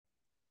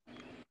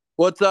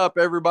What's up,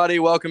 everybody?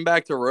 Welcome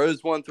back to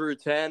Rose 1 through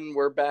 10.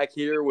 We're back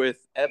here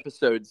with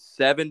episode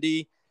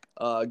 70.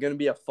 Going to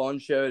be a fun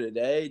show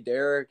today.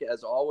 Derek,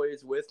 as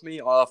always, with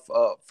me,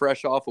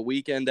 fresh off a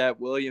weekend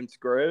at Williams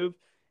Grove,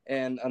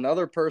 and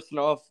another person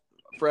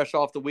fresh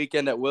off the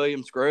weekend at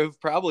Williams Grove.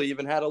 Probably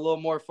even had a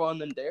little more fun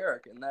than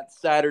Derek, and that's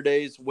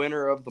Saturday's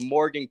winner of the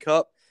Morgan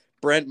Cup,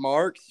 Brent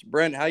Marks.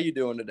 Brent, how you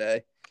doing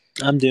today?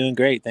 I'm doing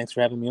great. Thanks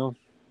for having me on.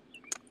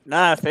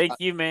 Nah, thank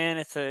you, man.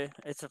 It's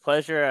a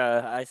pleasure.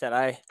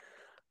 I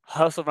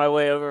hustled my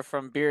way over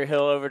from Beer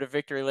Hill over to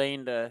Victory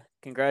Lane to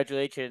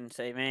congratulate you and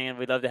say, man,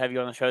 we'd love to have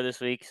you on the show this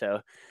week. So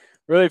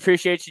really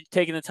appreciate you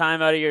taking the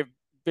time out of your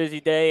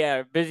busy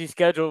day, busy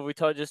schedule.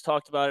 Just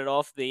talked about it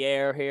off the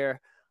air here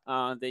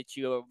that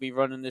you will be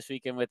running this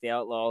weekend with the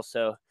Outlaws.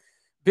 So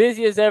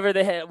busy as ever.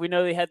 We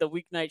know they had the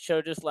weeknight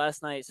show just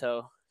last night,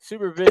 so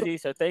super busy.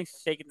 So thanks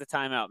for taking the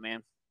time out,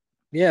 man.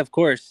 Yeah, of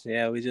course.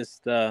 Yeah, we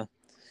just got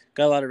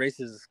a lot of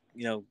races,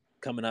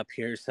 coming up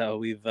here. So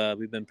we've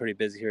been pretty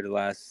busy here the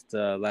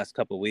last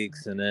couple of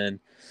weeks, and then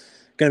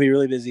gonna be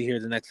really busy here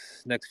the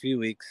next few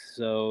weeks.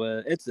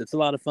 So it's a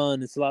lot of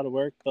fun. It's a lot of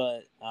work,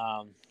 but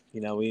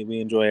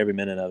we enjoy every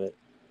minute of it.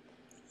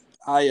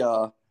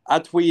 I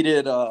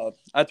tweeted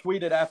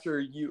after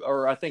you,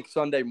 or I think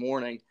Sunday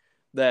morning,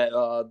 that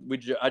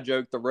I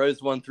joked the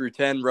Rose 1 through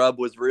 10 rub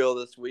was real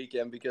this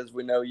weekend because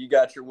we know you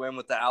got your win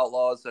with the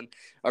Outlaws, and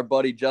our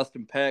buddy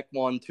Justin Peck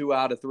won 2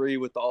 out of 3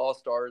 with the All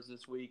Stars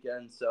this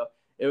weekend. So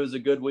it was a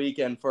good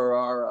weekend for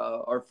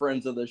our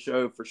friends of the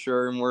show for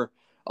sure, and we're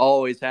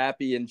always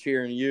happy and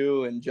cheering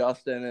you and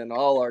Justin and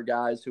all our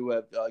guys who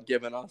have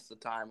given us the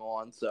time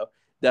on. So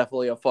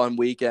definitely a fun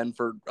weekend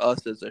for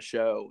us as a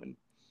show. And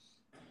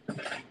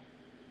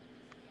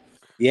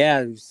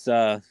Yeah, it was,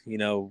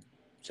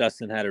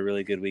 Justin had a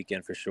really good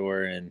weekend for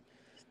sure, and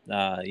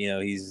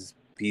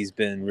he's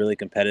been really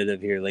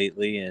competitive here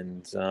lately,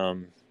 and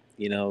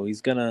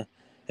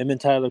him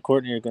and Tyler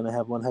Courtney are gonna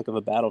have one heck of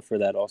a battle for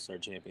that All Star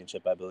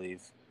Championship, I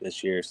believe,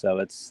 this year. So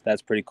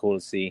that's pretty cool to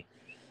see.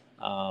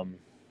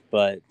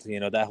 But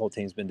that whole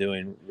team's been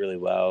doing really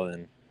well,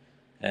 and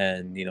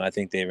I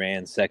think they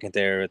ran second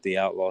there at the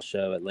Outlaw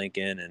Show at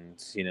Lincoln,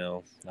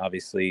 and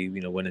obviously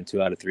winning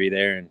 2 out of 3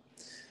 there, and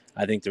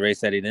I think the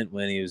race that he didn't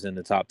win, he was in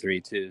the top 3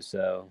 too.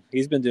 So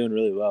he's been doing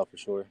really well for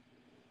sure.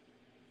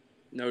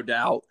 no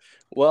doubt.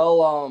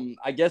 Well,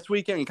 I guess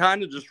we can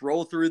kind of just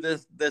roll through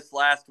this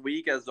last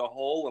week as a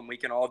whole, and we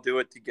can all do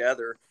it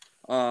together.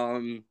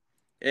 Um,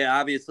 it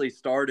obviously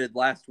started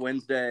last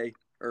Wednesday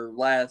or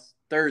last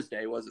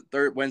Thursday. Was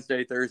it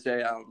Wednesday,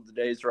 Thursday? I don't know the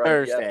days right. Yeah,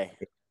 Thursday.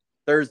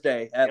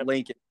 Thursday at Yep.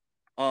 Lincoln.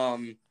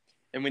 Um,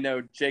 and we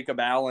know Jacob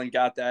Allen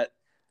got that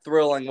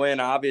thrilling win.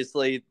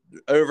 Obviously,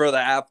 over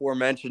the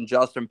aforementioned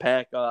Justin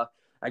Peck.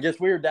 I guess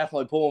we were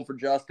definitely pulling for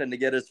Justin to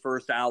get his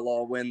first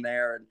Outlaw win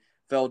there, and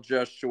fell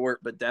just short.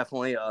 But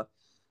definitely a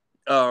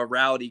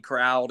rowdy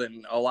crowd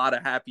and a lot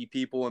of happy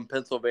people in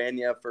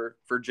Pennsylvania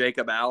for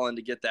Jacob Allen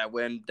to get that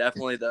win.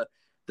 Definitely the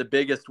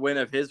biggest win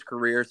of his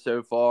career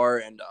so far.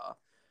 And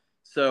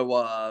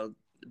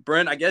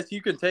Brent, I guess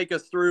you can take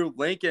us through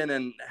Lincoln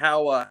and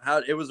how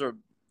it was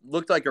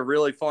looked like a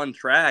really fun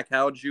track.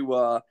 How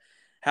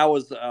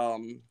was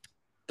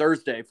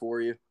Thursday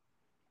for you?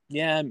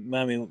 Yeah,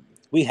 I mean,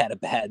 we had a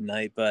bad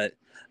night, but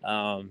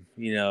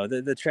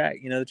the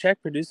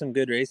track produced some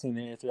good racing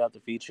there throughout the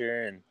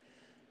feature,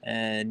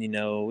 and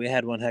we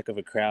had one heck of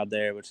a crowd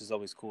there, which is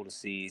always cool to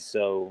see.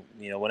 So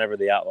whenever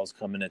the Outlaws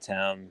come into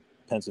town,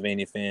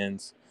 Pennsylvania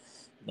fans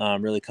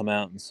really come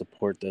out and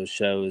support those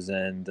shows,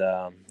 and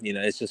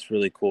it's just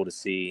really cool to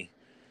see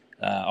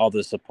all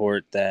the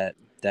support that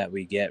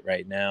we get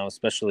right now,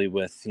 especially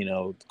with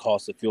the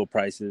cost of fuel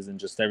prices and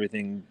just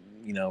everything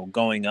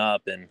going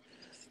up. And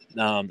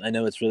I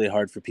know it's really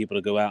hard for people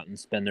to go out and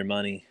spend their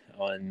money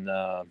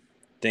on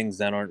things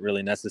that aren't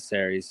really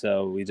necessary.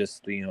 So we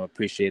just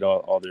appreciate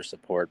all their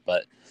support.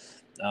 But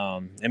I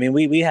mean,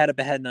 we had a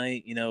bad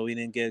night. We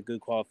didn't get a good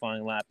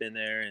qualifying lap in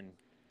there,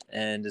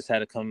 and just had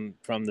to come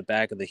from the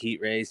back of the heat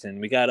race. And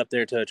we got up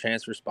there to a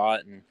transfer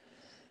spot,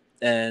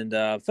 and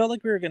felt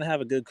like we were going to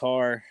have a good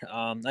car.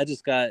 I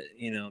just got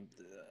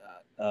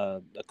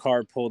a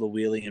car pulled a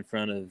wheelie in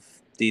front of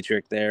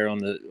Dietrich there on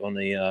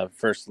the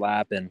first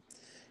lap,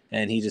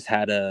 and he just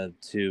had to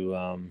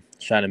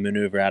try to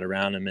maneuver out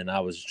around him, and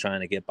I was trying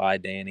to get by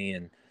Danny,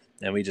 and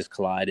we just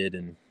collided,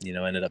 and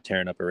ended up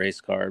tearing up a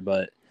race car.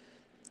 But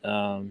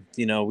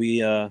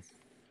we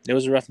it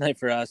was a rough night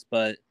for us,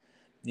 but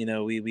we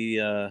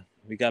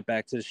got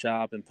back to the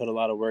shop and put a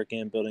lot of work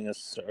in building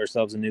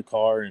ourselves a new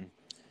car, and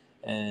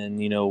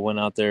went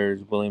out there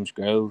to Williams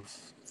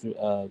Grove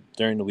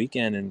during the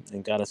weekend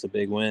and got us a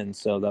big win.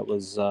 So that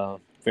was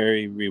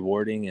very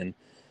rewarding, and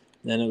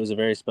then it was a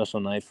very special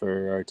night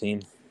for our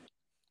team.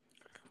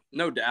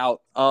 No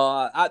doubt.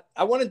 I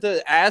wanted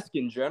to ask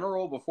in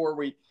general before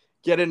we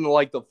get into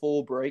like the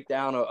full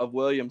breakdown of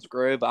Williams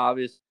Grove.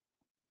 Obviously,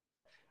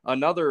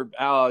 another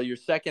your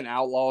second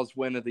Outlaws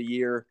win of the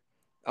year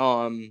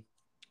was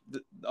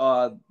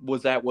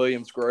at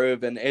Williams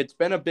Grove, and it's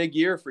been a big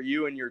year for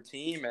you and your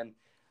team. And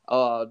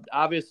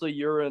Obviously,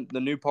 you're in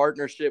the new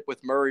partnership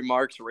with Murray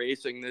Marks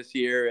Racing this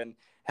year, and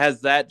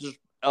has that just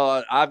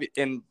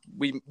and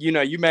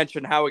you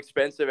mentioned how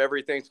expensive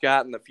everything's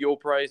gotten, the fuel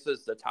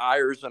prices, the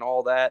tires, and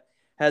all that.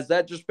 Has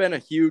that just been a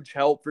huge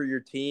help for your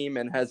team,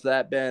 and has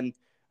that been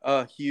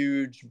a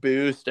huge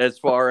boost as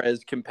far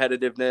as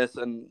competitiveness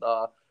and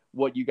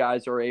what you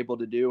guys are able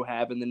to do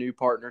having the new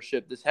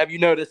partnership? Have you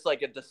noticed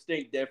like a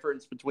distinct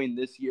difference between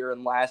this year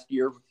and last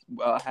year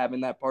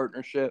having that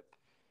partnership?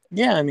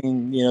 Yeah, I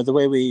mean, the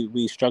way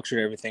we structured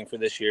everything for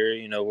this year,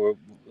 we're,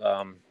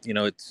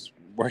 it's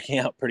working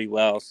out pretty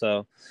well.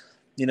 So,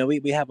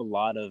 we have a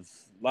lot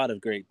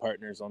of great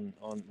partners on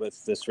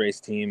with this race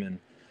team,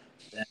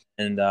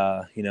 and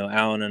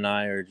Alan and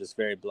I are just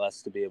very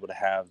blessed to be able to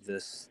have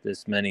this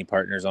many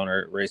partners on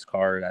our race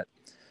car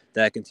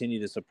that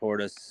continue to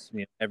support us,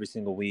 every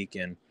single week,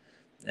 and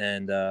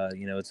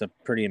it's a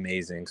pretty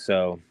amazing.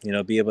 So,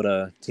 be able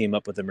to team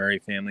up with the Murray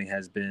family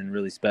has been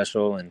really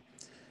special,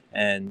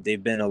 and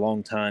they've been a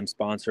long time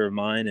sponsor of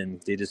mine,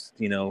 and they just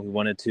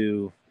wanted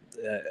to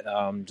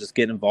just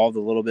get involved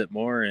a little bit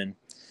more, and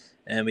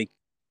we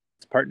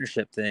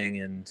partnership thing,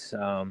 and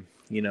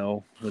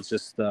it's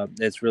just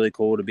it's really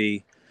cool to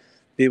be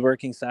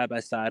working side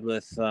by side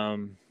with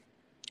Alan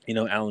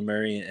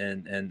Murray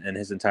and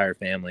his entire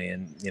family,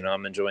 and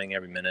I'm enjoying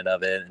every minute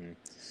of it, and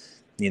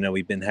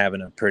we've been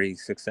having a pretty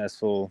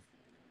successful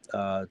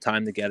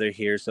time together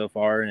here so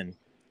far, and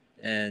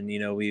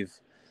we've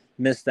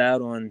missed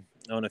out on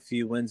a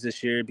few wins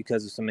this year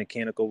because of some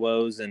mechanical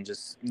woes and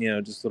just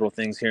little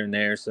things here and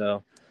there.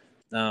 So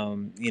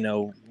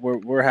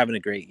we're having a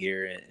great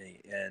year,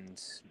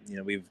 and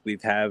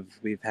we've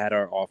had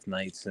our off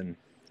nights, and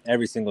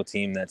every single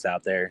team that's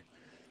out there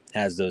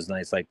has those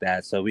nights like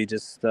that. So we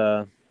just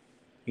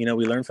we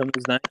learn from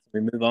those nights, we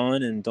move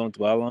on and don't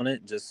dwell on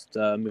it, just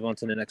move on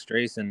to the next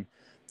race and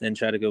then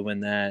try to go win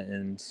that.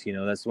 And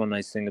that's one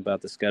nice thing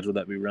about the schedule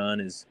that we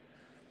run is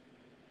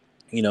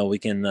we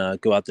can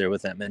go out there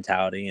with that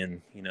mentality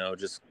and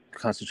just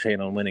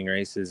concentrate on winning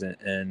races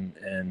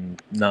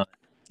and not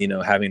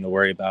having to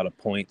worry about a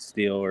point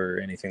steal or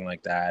anything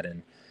like that.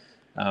 And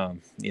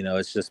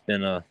it's just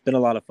been a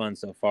lot of fun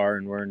so far,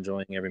 and we're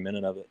enjoying every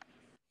minute of it.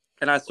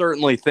 And I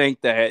certainly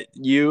think that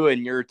you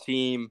and your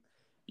team,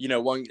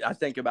 I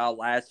think about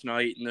last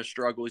night and the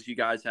struggles you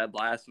guys had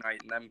last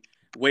night, and them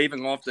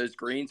waving off those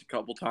greens a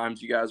couple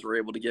times. You guys were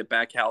able to get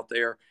back out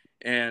there,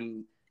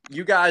 and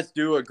you guys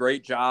do a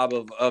great job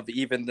of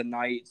even the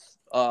nights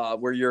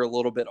where you're a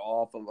little bit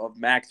off of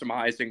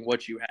maximizing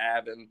what you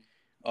have, and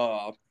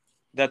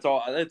that's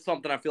all. That's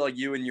something I feel like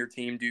you and your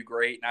team do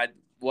great. And I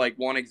like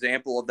one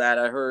example of that.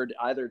 I heard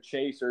either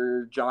Chase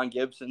or John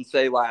Gibson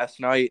say last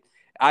night.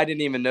 I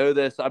didn't even know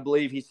this. I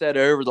believe he said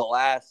over the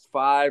last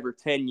 5 or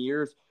 10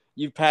 years,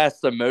 you've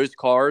passed the most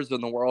cars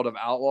in the world of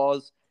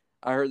Outlaws.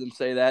 I heard them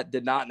say that.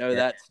 Did not know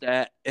that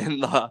stat.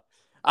 And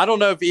I don't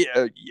know if he.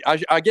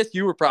 I guess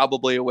you were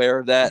probably aware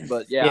of that,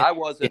 but yeah, I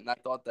wasn't. And I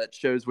thought that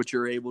shows what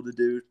you're able to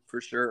do for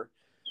sure.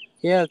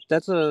 Yeah,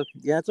 that's a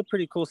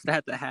pretty cool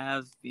stat to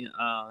have.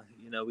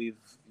 We've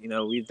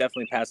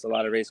definitely passed a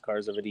lot of race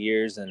cars over the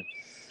years, and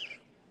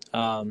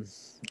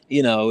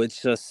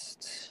it's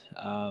just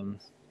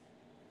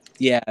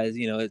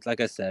it's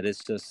like I said,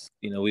 it's just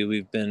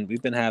we've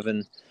been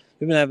having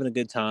a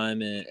good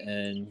time,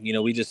 and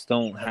we just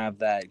don't have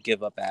that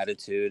give up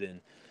attitude, and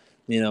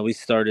we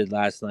started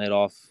last night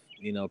off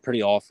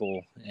pretty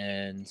awful,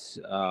 and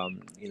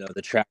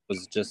the track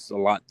was just a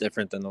lot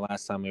different than the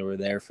last time we were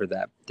there for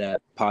that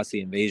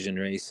Posse Invasion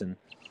race,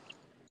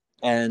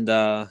 and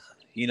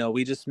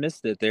we just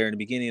missed it there in the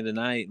beginning of the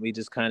night. We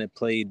just kind of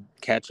played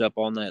catch up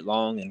all night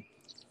long,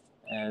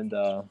 and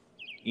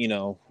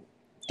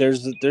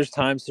there's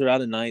times throughout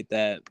the night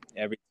that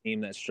every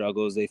team that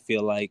struggles, they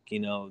feel like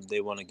they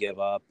want to give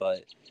up,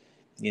 but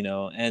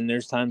and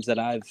there's times that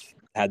I've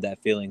had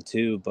that feeling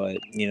too, but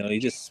you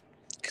just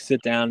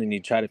sit down and you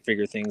try to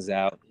figure things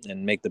out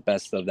and make the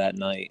best of that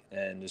night,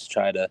 and just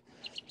try to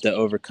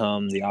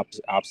overcome the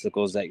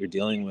obstacles that you're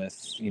dealing with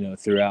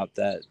throughout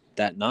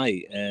that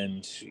night.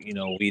 And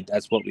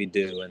that's what we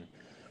do.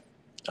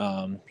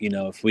 And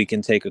if we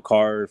can take a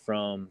car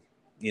from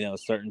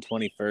starting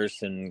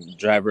 21st and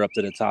drive her up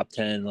to the top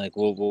 10, like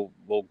we'll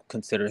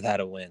consider that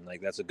a win.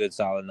 Like that's a good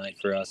solid night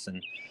for us,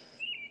 and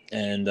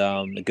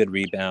a good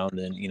rebound.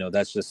 And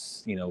that's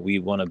just we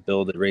want to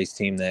build a race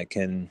team that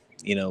can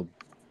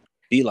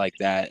be like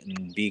that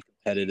and be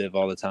competitive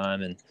all the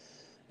time.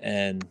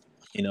 And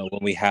when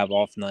we have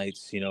off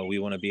nights, we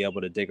want to be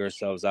able to dig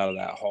ourselves out of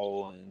that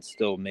hole and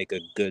still make a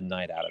good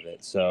night out of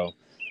it. So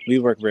we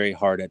work very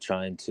hard at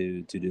trying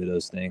to do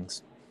those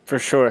things. For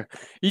sure.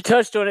 You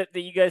touched on it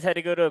that you guys had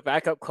to go to a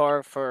backup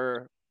car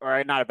or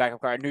not a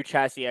backup car, a new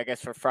chassis, I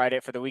guess, for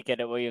the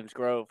weekend at Williams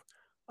Grove.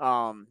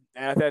 And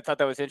I thought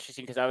that was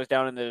interesting because I was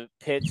down in the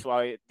pits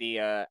while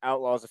the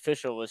Outlaws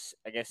official was,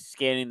 I guess,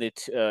 scanning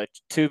the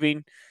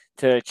tubing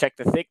to check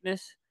the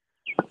thickness.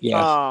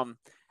 Yeah.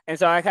 And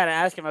so I kind of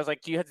asked him, I was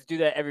like, do you have to do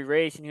that every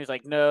race? And he was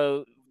like,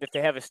 no, if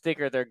they have a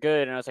sticker, they're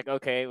good. And I was like,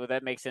 okay, well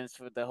that makes sense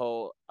with the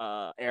whole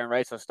Aaron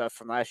Reisel stuff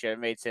from last year. It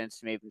made sense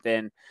to me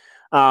then.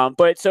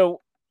 But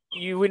so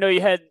we know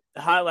you had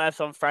hot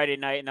laps on Friday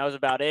night, and that was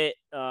about it.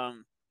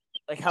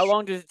 Like how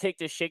long does it take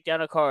to shake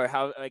down a car?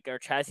 How like are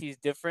chassis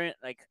different?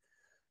 Like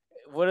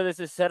what is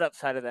the setup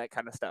side of that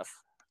kind of stuff?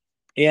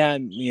 Yeah,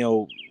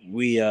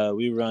 we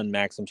run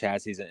Maxim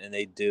chassis, and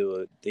they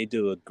do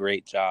a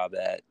great job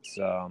at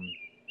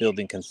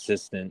building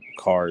consistent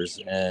cars.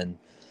 And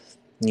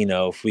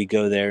if we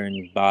go there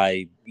and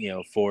buy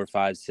 4,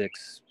 5,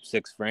 6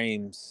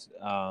 frames,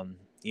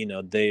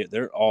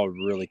 they're all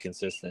really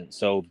consistent.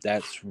 So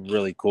that's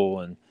really cool,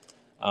 and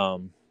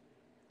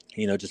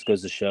just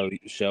goes to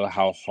show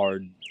how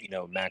hard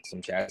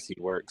Maxim chassis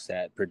works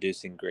at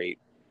producing great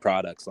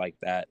products like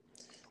that.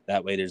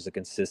 That way there's a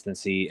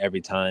consistency every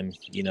time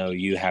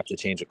you have to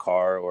change a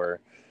car, or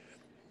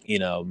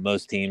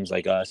most teams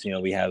like us,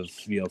 we have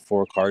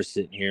 4 cars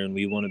sitting here, and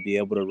we want to be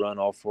able to run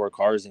all 4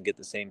 cars and get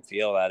the same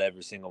feel out of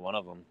every single one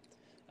of them.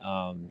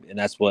 And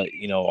that's what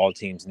all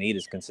teams need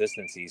is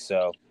consistency.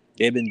 So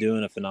they've been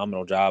doing a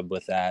phenomenal job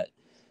with that.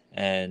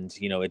 And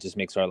it just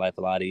makes our life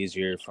a lot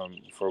easier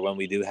for when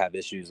we do have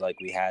issues like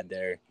we had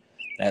there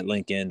at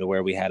Lincoln, to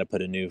where we had to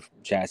put a new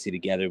chassis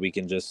together. We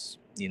can just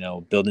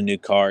build a new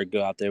car,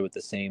 go out there with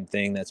the same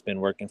thing that's been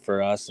working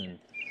for us,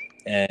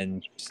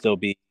 and still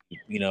be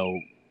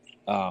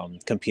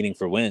competing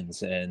for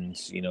wins. And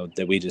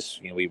that we just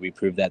we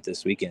proved that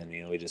this weekend.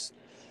 We just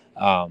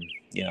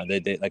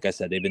they like I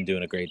said, they've been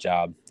doing a great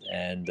job,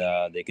 and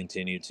they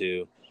continue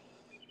to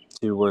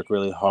work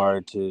really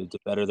hard to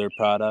better their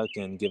product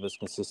and give us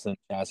consistent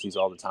chassis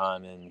all the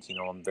time. And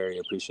I'm very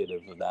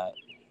appreciative of that.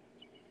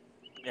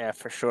 Yeah,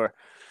 for sure.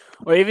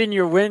 Well, even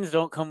your wins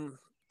don't come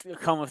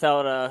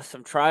without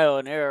some trial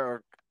and error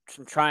or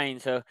some trying.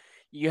 So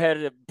you had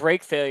a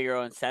brake failure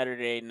on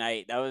Saturday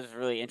night. That was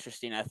really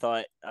interesting. I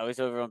thought I was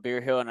over on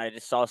Beer Hill, and I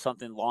just saw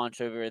something launch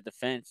over at the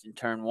fence in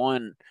turn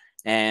 1,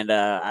 and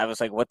I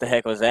was like, "What the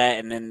heck was that?"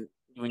 And then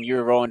when you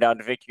were rolling down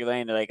to Victory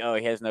Lane, they're like, "Oh,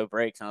 he has no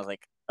brakes," and I was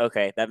like,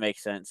 "Okay, that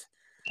makes sense."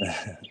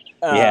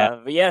 Yeah.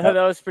 But yeah, that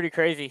was pretty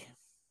crazy.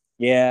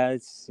 Yeah,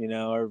 it's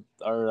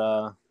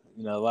our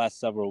last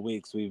several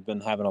weeks we've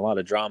been having a lot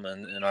of drama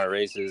in our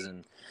races,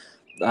 and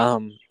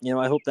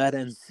I hope that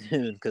ends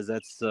soon, because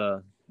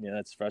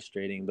that's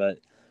frustrating. But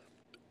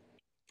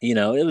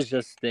it was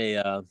just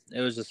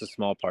a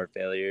small part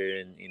failure,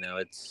 and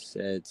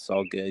it's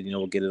all good.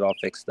 We'll get it all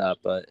fixed up.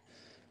 But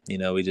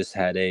we just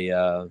had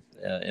a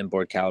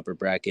inboard caliper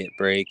bracket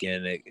break,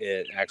 and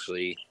it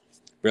actually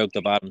broke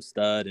the bottom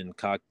stud and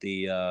cocked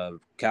the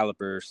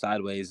caliper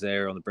sideways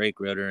there on the brake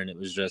rotor, and it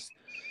was just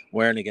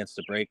wearing against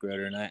the brake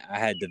rotor. And I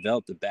had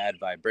developed a bad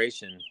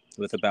vibration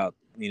with about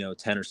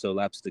 10 or so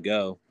laps to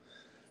go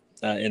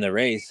in the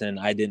race, and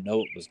I didn't know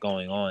what was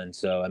going on.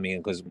 So I mean,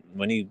 because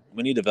when you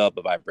develop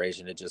a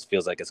vibration, it just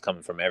feels like it's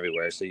coming from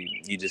everywhere, so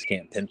you just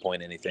can't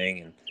pinpoint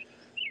anything.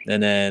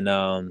 And then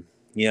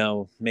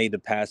made the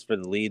pass for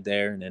the lead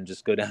there, and then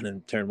just go down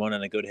and turn 1,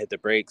 and I go to hit the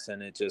brakes,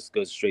 and it just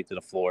goes straight to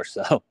the floor.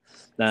 So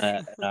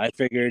I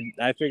figured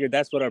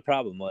that's what our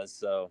problem was.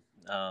 So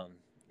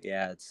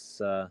yeah,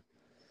 it's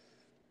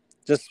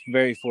just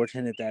very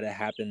fortunate that it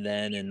happened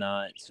then, and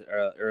not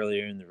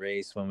earlier in the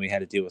race when we had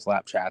to deal with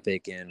lap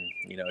traffic and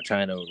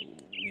trying to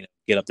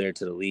get up there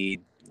to the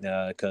lead,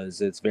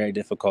 because it's very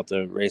difficult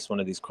to race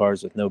one of these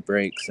cars with no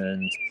brakes,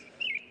 and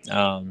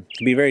can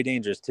be very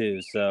dangerous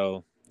too.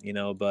 So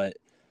but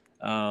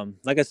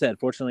like I said,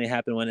 fortunately it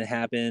happened when it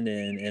happened,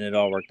 and it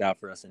all worked out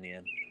for us in the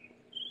end.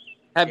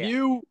 Have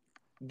you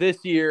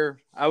this year?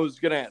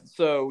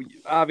 So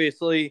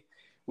obviously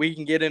we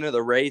can get into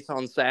the race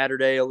on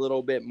Saturday a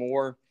little bit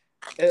more.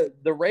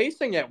 The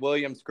racing at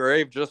Williams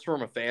Grove, just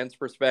from a fan's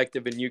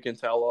perspective, and you can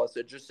tell us,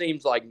 it just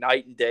seems like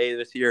night and day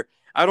this year.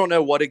 I don't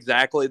know what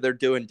exactly they're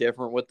doing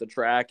different with the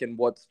track and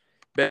what's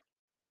been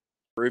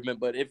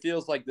improvement, but it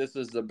feels like this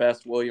is the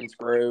best Williams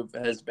Grove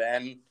has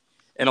been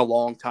in a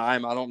long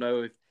time. I don't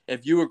know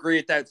if you agree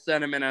with that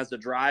sentiment as a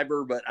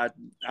driver, but I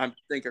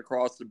think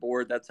across the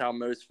board that's how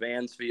most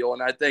fans feel.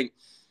 And I think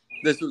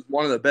this was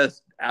one of the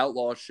best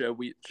outlaw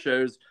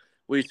shows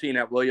we've seen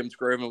at Williams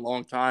Grove in a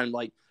long time.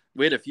 Like,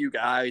 we had a few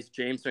guys,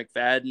 James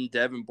McFadden,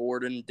 Devin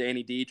Borden,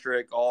 Danny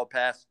Dietrich, all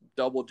passed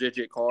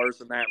double-digit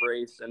cars in that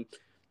race. And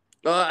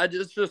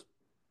it's just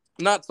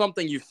not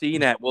something you've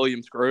seen at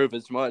Williams Grove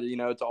as much.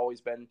 It's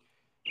always been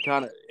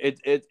kind of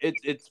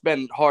it's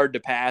been hard to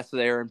pass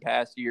there in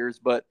past years.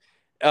 But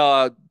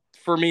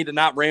for me to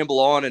not ramble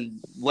on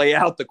and lay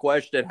out the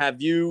question,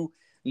 have you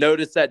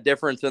noticed that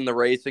difference in the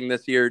racing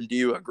this year? And do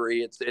you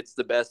agree it's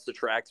the best the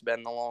track's been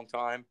in a long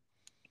time?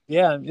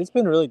 Yeah, it's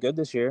been really good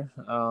this year.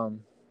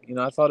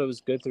 I thought it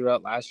was good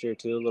throughout last year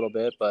too, a little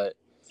bit, but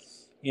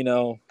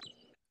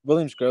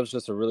Williams Grove's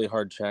just a really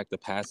hard track to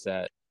pass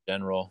at in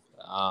general.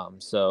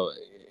 So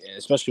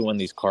especially when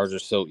these cars are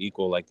so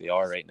equal like they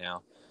are right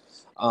now.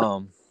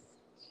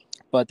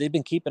 But they've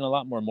been keeping a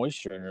lot more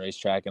moisture in a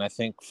racetrack, and I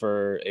think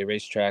for a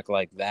racetrack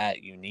like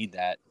that, you need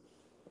that,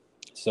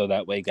 so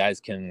that way guys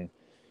can,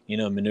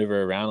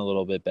 maneuver around a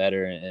little bit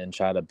better and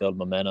try to build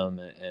momentum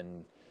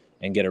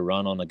and get a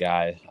run on the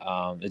guy.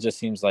 It just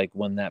seems like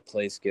when that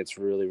place gets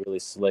really, really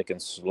slick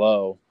and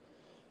slow,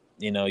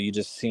 you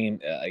just seem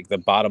like the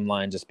bottom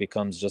line just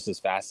becomes just as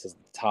fast as the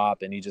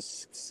top, and you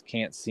just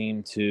can't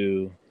seem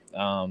to,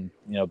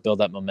 build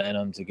that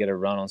momentum to get a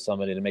run on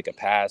somebody to make a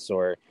pass,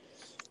 or,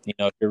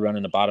 if you're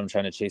running the bottom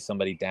trying to chase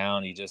somebody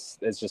down,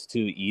 it's just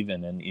too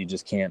even, and you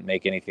just can't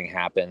make anything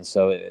happen.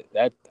 So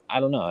I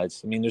don't know.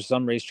 There's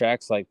some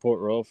racetracks like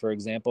Port Royal, for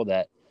example,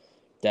 that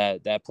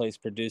place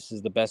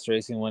produces the best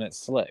racing when it's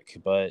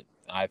slick, but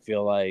I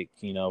feel like,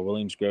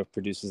 Williams Grove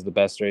produces the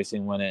best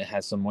racing when it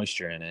has some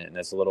moisture in it and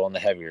it's a little on the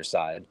heavier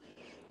side.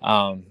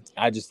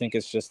 I just think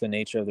it's just the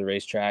nature of the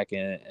racetrack,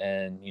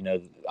 and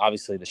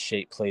obviously the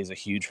shape plays a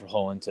huge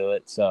role into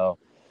it. So,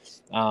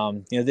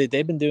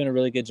 they've been doing a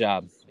really good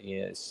job.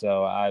 Yeah,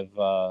 so I've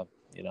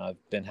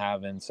been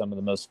having some of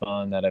the most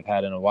fun that I've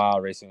had in a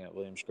while racing at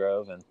Williams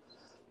Grove,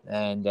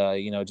 and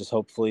just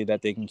hopefully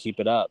that they can keep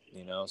it up.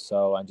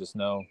 So I just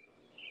know,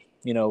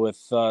 with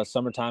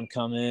summertime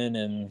coming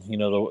and,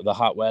 the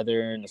hot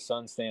weather and the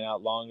sun staying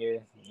out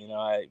longer,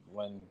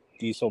 when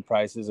diesel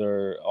prices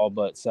are all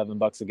but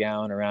 $7 a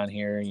gallon around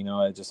here,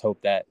 I just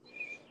hope that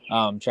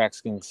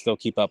tracks can still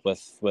keep up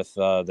with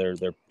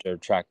their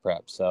track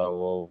prep.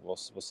 So we'll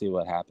see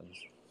what happens.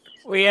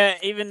 Well, yeah,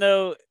 even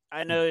though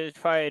I know it's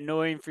probably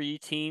annoying for you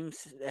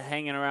teams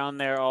hanging around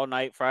there all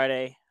night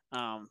Friday,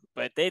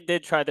 but they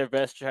did try their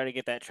best to try to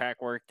get that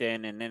track worked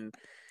in, and then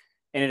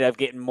ended up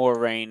getting more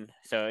rain.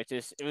 So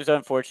it was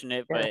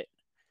unfortunate, Yeah. but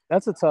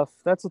That's a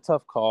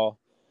tough call.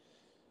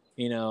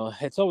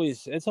 It's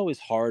always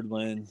hard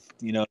when,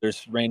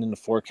 there's rain in the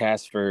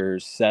forecast for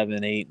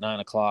 7, 8, 9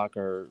 o'clock,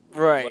 or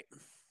right.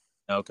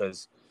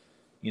 because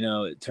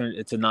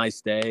it's a nice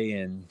day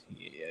and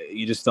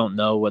you just don't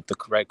know what the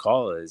correct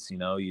call is.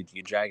 You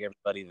drag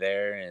everybody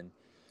there,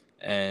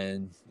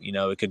 and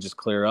it could just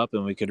clear up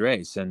and we could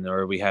race,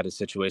 or we had a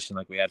situation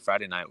like we had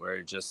Friday night where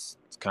it just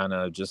kind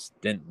of just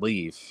didn't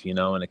leave,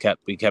 and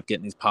we kept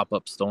getting these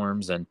pop-up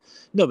storms, and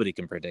nobody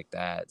can predict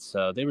that.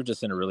 So they were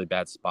just in a really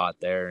bad spot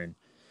there, and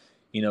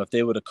if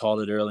they would have called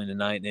it early in the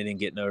night and they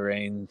didn't get no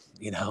rain,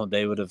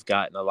 they would have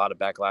gotten a lot of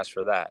backlash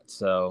for that.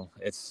 So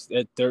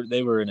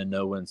they were in a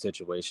no-win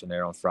situation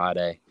there on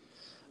Friday.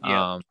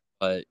 Yeah.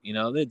 But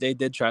they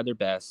did try their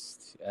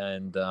best,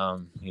 and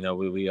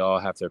we all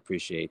have to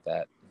appreciate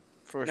that.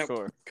 For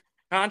sure.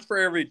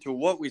 Contrary to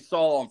what we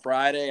saw on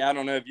Friday, I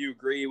don't know if you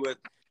agree with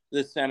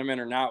this sentiment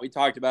or not. We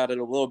talked about it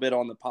a little bit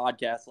on the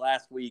podcast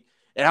last week,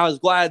 and I was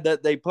glad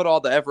that they put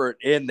all the effort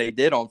in they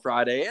did on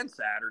Friday and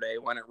Saturday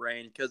when it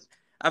rained, because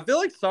I feel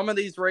like some of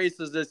these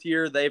races this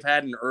year, they've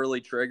had an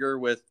early trigger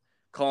with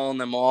calling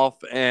them off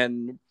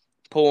and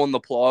pulling the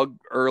plug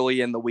early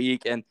in the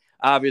week. And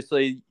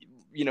obviously,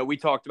 we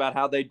talked about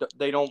how they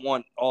don't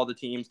want all the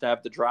teams to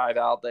have to drive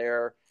out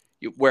there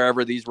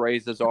wherever these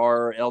races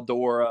are,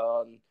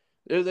 Eldora.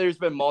 There's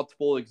been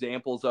multiple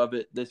examples of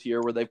it this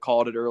year where they've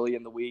called it early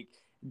in the week.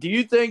 Do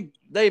you think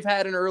they've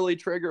had an early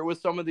trigger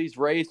with some of these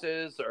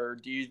races, or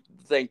do you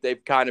think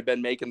they've kind of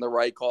been making the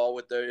right call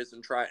with those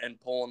and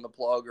pulling the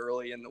plug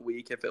early in the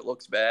week if it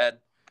looks bad?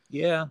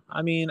 Yeah,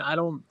 I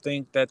don't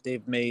think that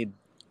they've made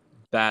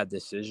bad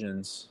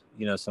decisions.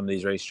 Some of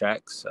these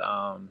racetracks,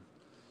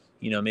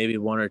 maybe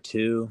one or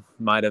two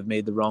might have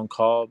made the wrong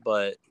call,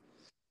 but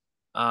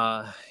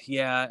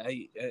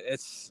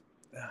it's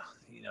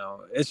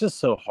it's just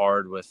so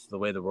hard with the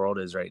way the world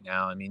is right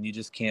now. You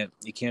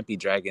can't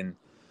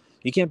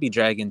be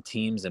dragging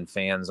teams and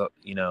fans,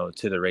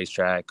 to the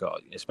racetrack,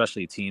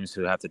 especially teams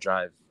who have to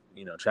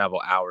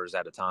travel hours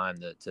at a time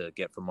to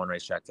get from one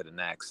racetrack to the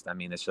next.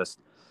 It's just,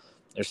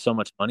 there's so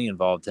much money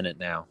involved in it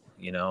now,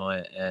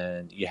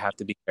 and you have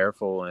to be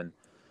careful, and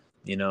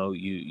you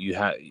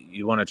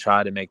want to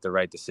try to make the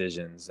right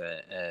decisions,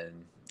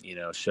 and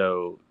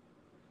show.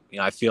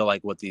 I feel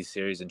like what these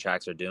series and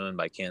tracks are doing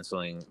by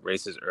canceling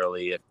races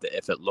early,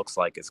 if it looks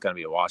like it's going to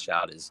be a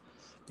washout, is,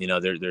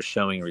 they're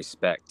showing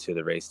respect to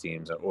the race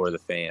teams or the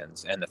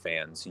fans,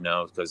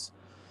 because,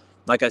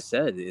 like I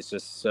said, it's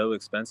just so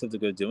expensive to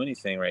go do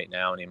anything right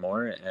now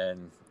anymore,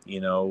 and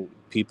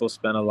people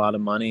spend a lot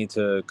of money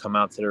to come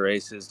out to the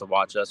races to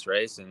watch us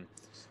race, and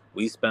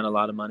we spend a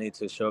lot of money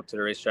to show up to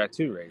the racetrack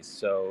to race.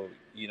 So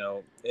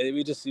you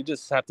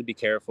just have to be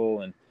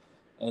careful, and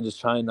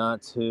just try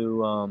not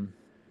to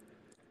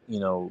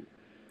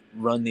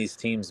run these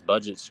teams'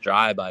 budgets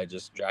dry by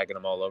just dragging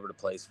them all over the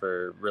place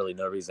for really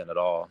no reason at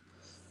all.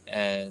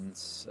 And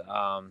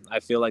I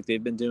feel like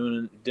they've been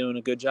doing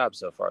a good job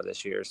so far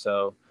this year.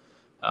 So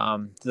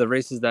the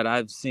races that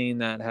I've seen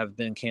that have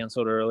been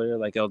canceled earlier,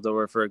 like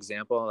Eldora, for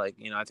example, I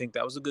think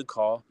that was a good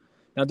call.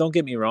 Now, don't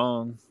get me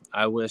wrong.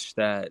 I wish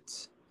that,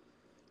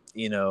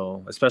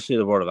 especially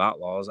the World of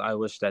Outlaws, I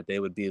wish that they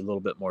would be a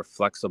little bit more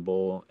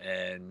flexible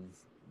and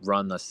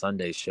run the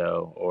Sunday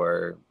show,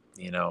 or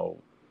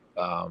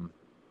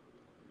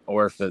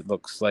if it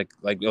looks like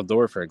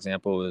Eldora, for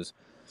example,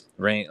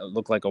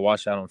 looked like a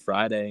washout on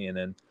Friday, and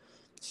then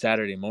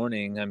Saturday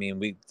morning. I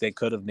mean, they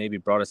could have maybe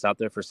brought us out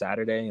there for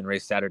Saturday and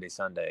raced Saturday,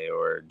 Sunday,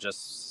 or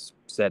just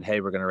said,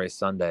 hey, we're going to race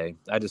Sunday.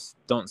 I just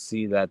don't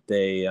see that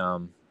they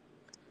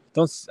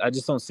don't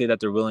see that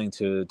they're willing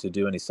to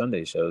do any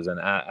Sunday shows, and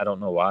I don't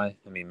know why.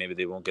 I mean, maybe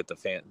they won't get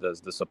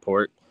the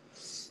support,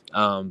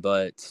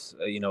 but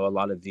a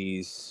lot of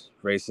these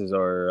races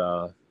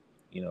are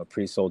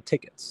pre-sold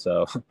tickets,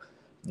 so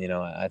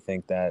I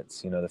think that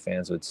the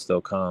fans would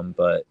still come,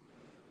 but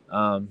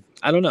I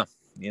don't know.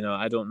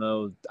 I don't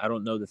know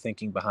the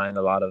thinking behind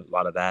a lot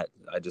of that.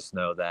 I just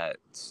know that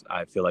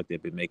I feel like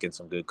they've been making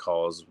some good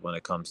calls when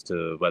it comes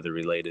to weather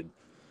related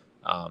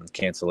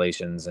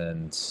cancellations,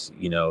 and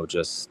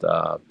just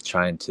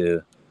trying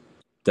to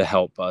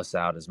help us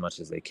out as much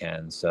as they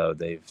can. So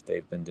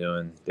they've been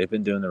doing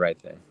the right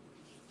thing.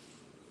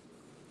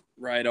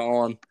 Right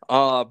on.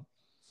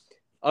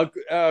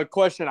 A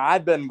question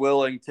I've been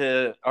willing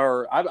to,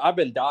 or I've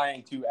been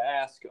dying to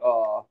ask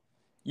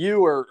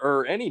you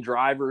or any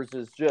drivers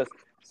is just,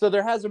 so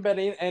there hasn't been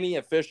any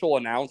official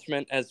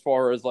announcement as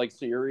far as like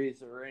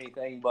series or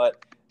anything,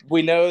 but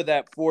we know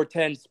that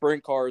 410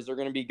 sprint cars are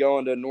going to be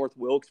going to North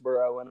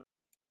Wilkesboro. And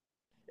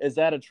is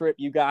that a trip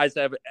you guys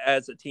have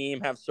as a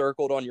team have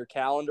circled on your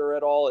calendar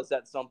at all? Is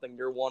that something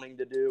you're wanting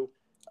to do?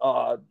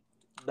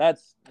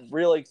 That's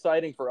really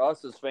exciting for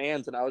us as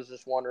fans. And I was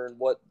just wondering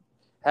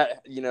have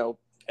you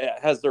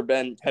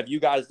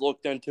guys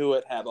looked into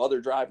it? Have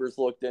other drivers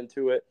looked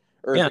into it?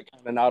 Or is it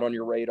kind of not on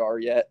your radar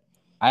yet?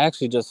 I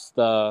actually just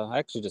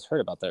heard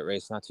about that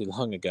race not too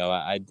long ago.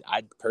 I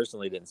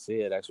personally didn't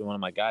see it. Actually, one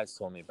of my guys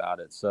told me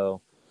about it.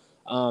 So,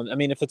 I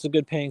mean, if it's a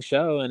good paying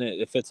show and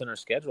it fits in our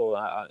schedule,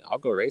 I'll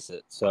go race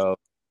it. So,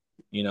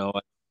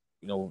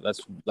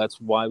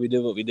 that's why we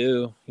do what we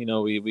do.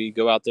 We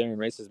go out there and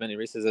race as many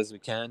races as we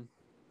can,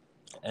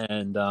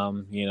 and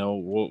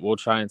we'll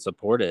try and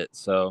support it.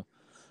 So,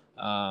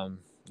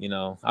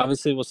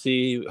 obviously we'll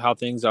see how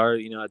things are,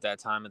 at that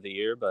time of the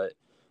year, but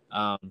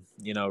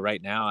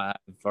right now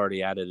I've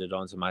already added it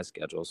onto my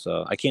schedule,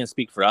 so I can't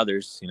speak for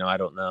others. I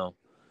don't know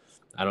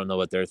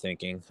what they're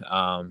thinking.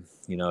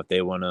 If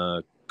they want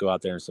to go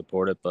out there and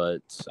support it,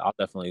 but I'll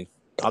definitely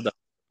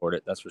support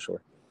it. That's for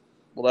sure.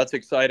 Well, that's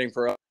exciting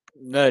for us.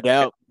 No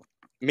doubt.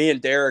 Me and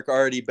Derek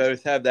already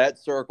both have that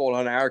circled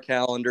on our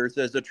calendars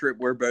as a trip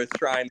we're both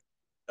trying.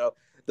 So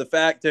the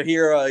fact to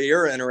hear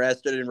you're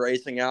interested in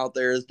racing out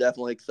there is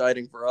definitely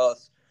exciting for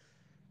us.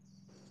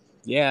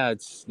 Yeah,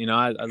 it's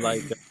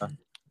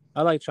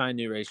I like trying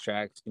new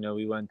racetracks.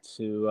 We went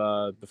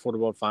to before the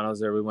World Finals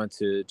there. We went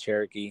to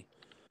Cherokee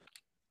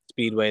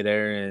Speedway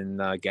there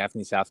in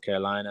Gaffney, South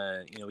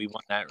Carolina. We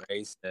won that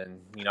race, and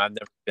I've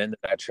never been to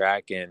that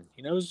track, and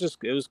it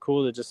was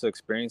cool to just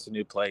experience a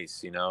new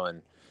place.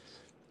 And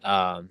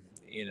I've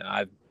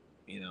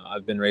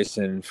been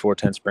racing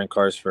 410 sprint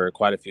cars for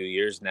quite a few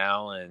years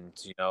now, and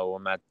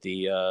I'm at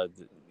the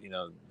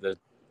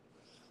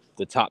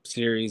top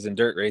series in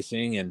dirt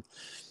racing,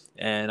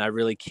 and I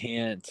really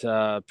can't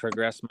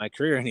progress my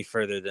career any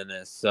further than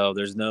this. So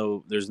there's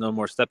no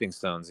more stepping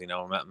stones.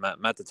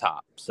 I'm at the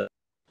top. So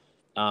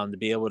to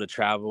be able to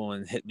travel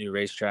and hit new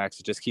racetracks,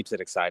 it just keeps it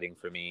exciting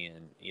for me,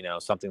 and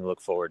something to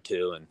look forward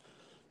to.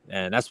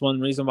 And that's one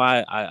reason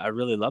why I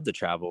really love to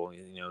travel.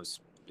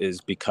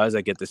 Is because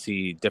I get to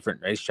see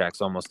different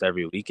racetracks almost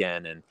every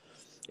weekend, and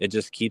it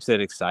just keeps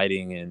it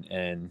exciting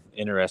and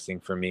interesting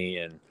for me.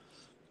 And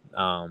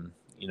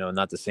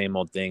not the same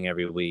old thing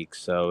every week.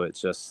 So it's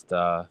just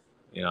I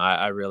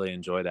really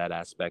enjoy that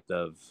aspect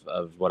of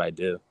what I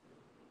do.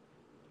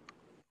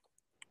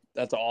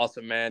 That's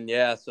awesome, man.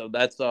 Yeah, so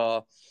that's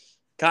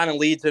kind of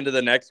leads into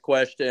the next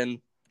question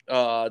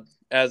as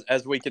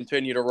we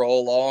continue to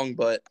roll along.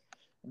 But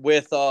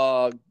with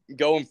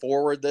going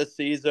forward this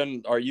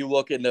season, are you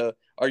going to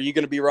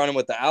be running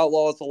with the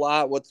Outlaws a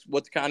lot?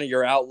 What's kind of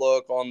your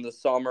outlook on the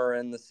summer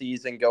and the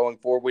season going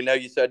forward? We know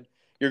you said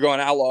you're going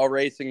outlaw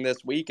racing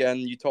this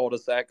weekend. You told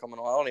us that coming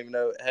on. I don't even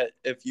know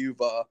if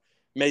you've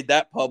made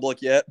that public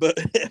yet, but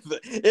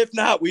if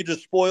not, we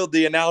just spoiled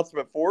the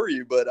announcement for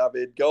you. But I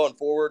mean, going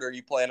forward, are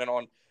you planning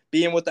on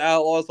being with the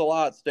Outlaws a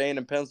lot, staying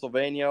in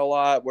Pennsylvania a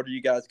lot? What are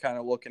you guys kind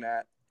of looking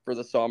at for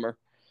the summer?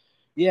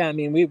 Yeah, I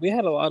mean, we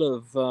had a lot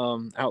of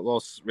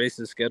Outlaws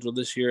races scheduled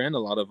this year and a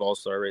lot of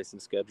All-Star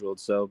races scheduled.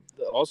 So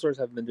the All-Stars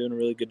have been doing a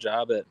really good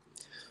job at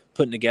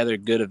putting together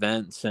good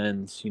events,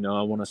 and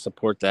I want to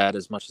support that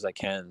as much as I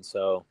can.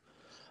 So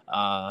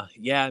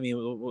yeah, I mean,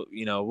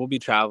 we'll be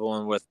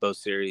traveling with both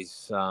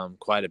series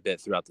quite a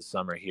bit throughout the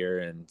summer here,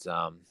 and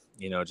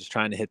just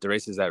trying to hit the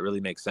races that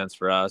really make sense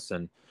for us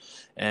and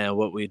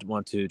what we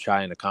want to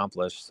try and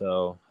accomplish.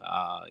 So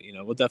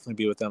we'll definitely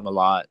be with them a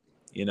lot,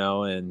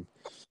 and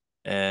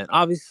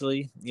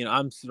obviously,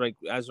 I'm like,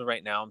 as of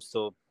right now, I'm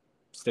still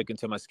sticking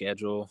to my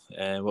schedule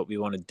and what we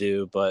want to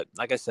do. But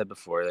like I said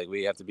before, like,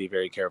 we have to be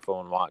very careful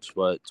and watch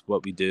what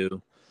we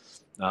do,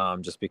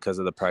 just because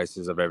of the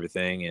prices of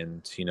everything.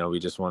 And, we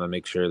just want to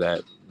make sure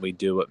that we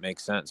do what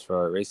makes sense for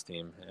our race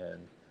team.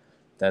 And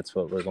that's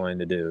what we're going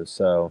to do.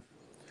 So,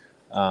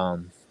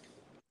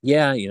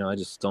 yeah, I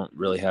just don't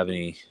really have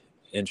any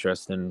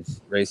interest in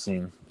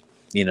racing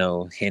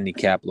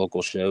handicap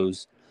local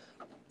shows.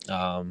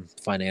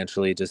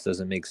 Financially, it just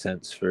doesn't make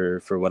sense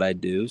for what I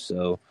do.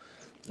 So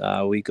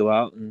we go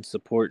out and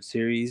support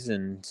series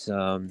and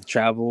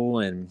travel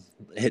and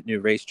hit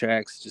new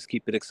racetracks. Just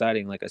keep it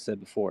exciting, like I said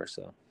before.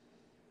 So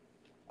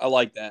I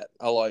like that.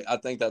 I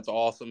think that's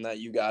awesome that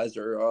you guys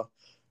are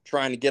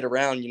trying to get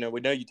around. We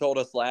know you told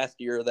us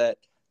last year that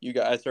you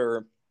guys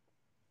are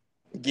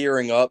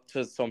gearing up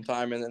to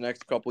sometime in the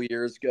next couple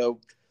years go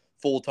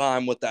full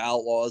time with the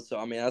Outlaws. So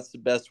I mean, that's the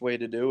best way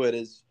to do it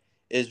is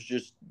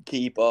just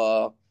keep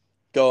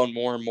going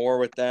more and more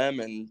with them.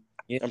 And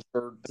yeah, I'm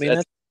sure.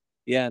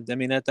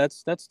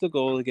 That's the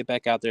goal, to get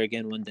back out there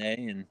again one day,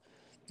 and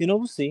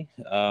we'll see.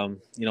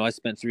 I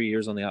spent 3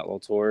 years on the Outlaw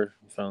Tour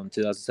from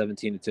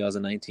 2017 to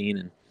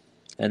 2019,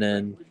 and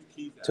then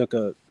took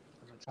a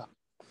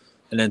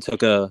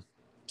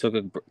took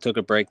a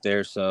break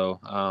there. So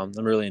I'm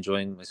really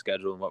enjoying my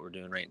schedule and what we're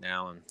doing right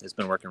now, and it's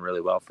been working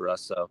really well for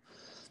us. So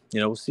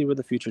we'll see where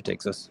the future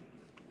takes us.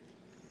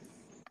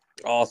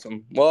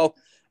 Awesome. Well,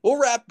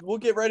 we'll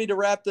get ready to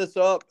wrap this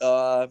up.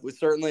 We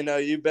certainly know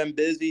you've been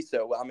busy,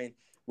 so I mean,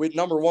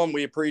 number one,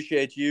 we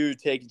appreciate you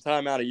taking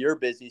time out of your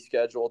busy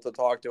schedule to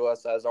talk to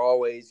us. As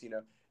always,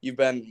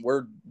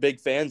 we're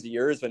big fans of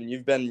yours, and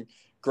you've been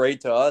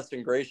great to us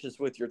and gracious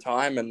with your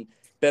time, and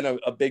been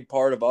a big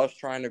part of us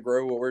trying to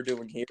grow what we're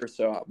doing here.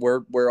 So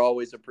we're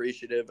always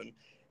appreciative,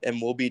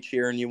 and we'll be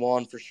cheering you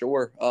on for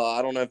sure.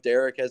 I don't know if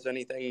Derek has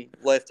anything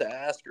left to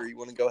ask, or you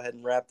want to go ahead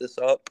and wrap this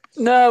up.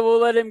 No, we'll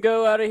let him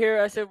go out of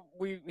here. I said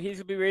he's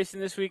gonna be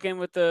racing this weekend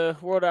with the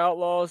World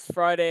Outlaws,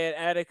 Friday at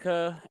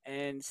Attica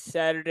and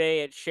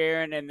Saturday at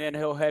Sharon, and then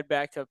he'll head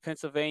back to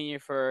Pennsylvania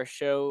for a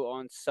show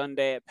on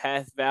Sunday at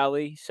Path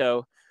Valley.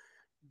 So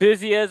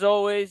busy as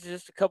always,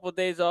 just a couple of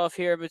days off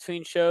here in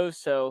between shows.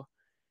 So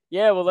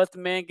yeah, we'll let the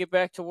man get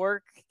back to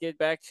work, get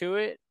back to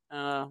it.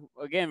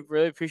 Again,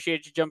 really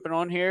appreciate you jumping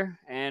on here,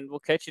 and we'll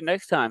catch you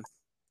next time.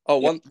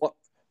 Oh,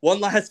 one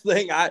last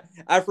thing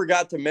I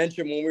forgot to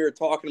mention when we were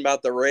talking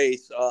about the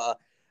race.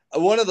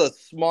 One of the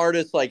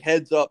smartest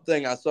heads up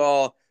thing I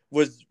saw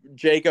was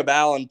Jacob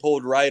Allen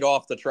pulled right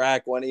off the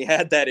track when he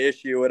had that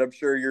issue, and I'm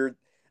sure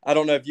I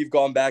don't know if you've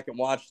gone back and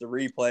watched the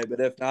replay, but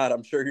if not,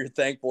 I'm sure you're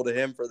thankful to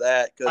him for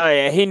that. Oh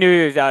yeah, he knew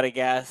he was out of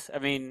gas. I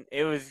mean,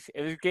 it was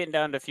getting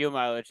down to fuel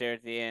mileage there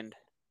at the end.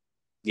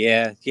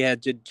 Yeah.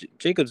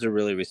 Jacob's a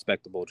really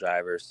respectable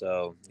driver,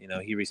 so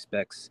he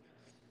respects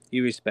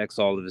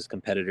all of his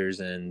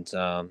competitors, and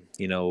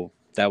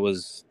that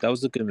was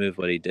a good move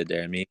what he did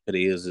there. I mean, he could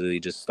have easily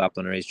just stopped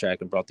on the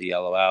racetrack and brought the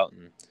yellow out,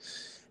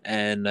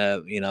 and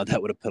that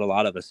would have put a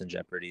lot of us in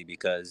jeopardy,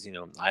 because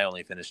I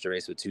only finished the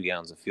race with 2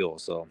 gallons of fuel,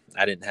 so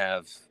I didn't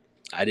have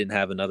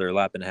another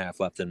lap and a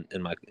half left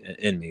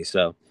in me.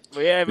 So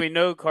well, yeah, we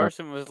know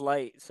Carson was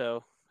light,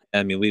 so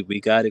I mean, we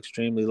got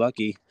extremely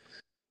lucky,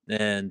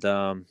 and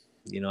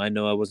I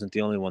know I wasn't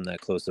the only one that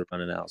close to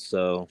running out.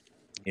 So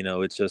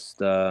it's just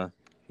proud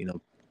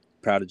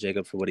of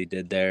Jacob for what he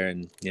did there,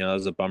 and it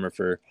was a bummer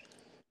for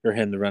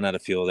him to run out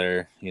of fuel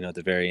there, at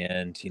the very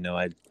end.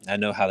 I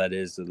know how that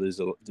is to lose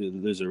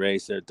a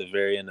race there at the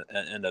very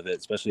end of it,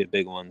 especially a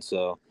big one.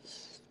 So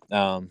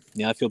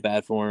I feel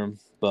bad for him,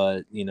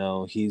 but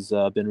he's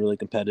been really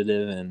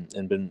competitive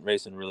and been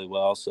racing really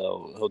well,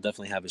 so he'll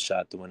definitely have a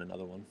shot to win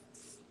another one.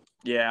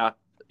 Yeah,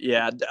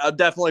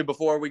 definitely.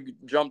 Before we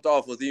jumped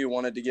off with you,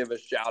 wanted to give a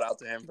shout out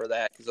to him for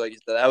that, because like you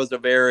said, that was a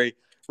very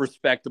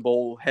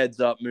respectable heads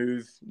up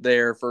move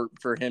there for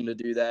him to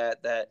do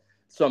that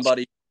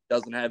somebody who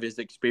doesn't have his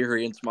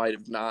experience might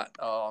have not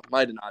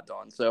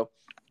done. So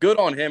good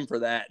on him for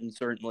that, and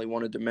certainly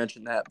wanted to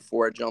mention that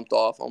before I jumped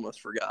off.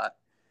 Almost forgot.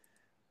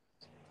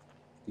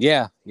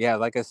 Yeah,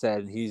 like I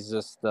said, he's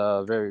just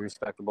a very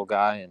respectable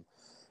guy,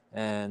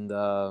 and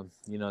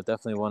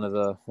definitely one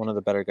of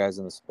the better guys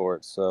in the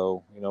sport.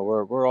 So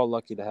we're all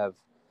lucky to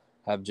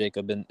have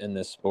Jacob in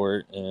this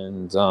sport,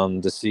 and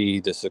to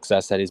see the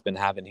success that he's been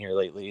having here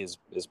lately is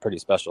pretty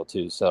special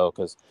too. So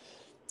because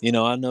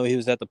I know he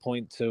was at the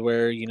point to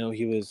where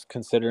he was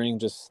considering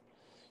just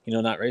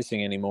not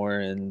racing anymore,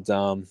 and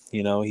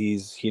he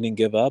didn't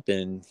give up,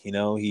 and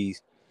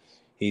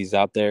he's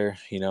out there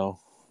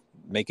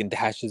making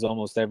dashes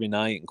almost every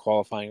night and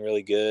qualifying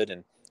really good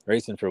and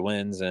racing for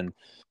wins, and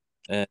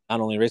not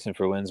only racing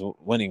for wins,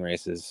 winning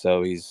races.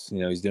 So he's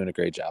doing a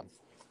great job.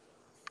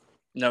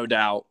 No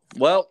doubt.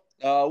 Well,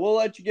 we'll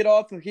let you get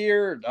off of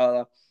here.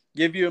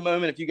 Give you a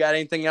moment if you got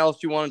anything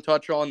else you want to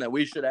touch on that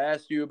we should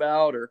ask you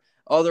about, or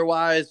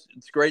otherwise,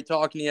 it's great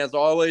talking to you as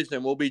always,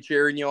 and we'll be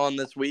cheering you on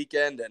this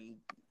weekend and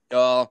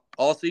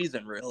all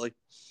season, really.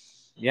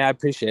 Yeah, I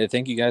appreciate it.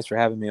 Thank you guys for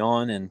having me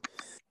on, and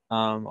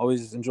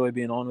always enjoy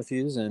being on with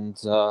you, and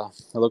I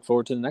look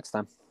forward to the next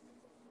time.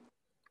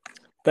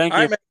 Thank you.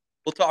 All right, man.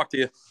 We'll talk to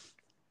you.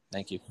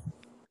 Thank you.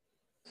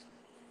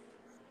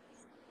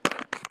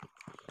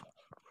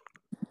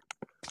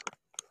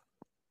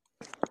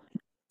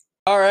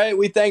 All right,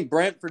 we thank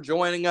Brent for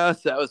joining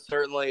us. That was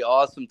certainly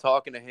awesome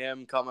talking to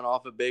him coming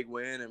off a big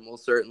win, and we'll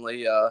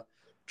certainly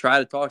try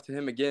to talk to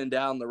him again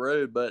down the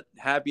road, but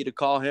happy to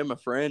call him a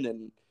friend,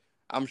 and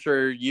I'm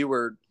sure you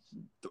were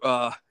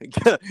uh,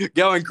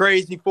 going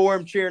crazy for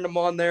him, cheering him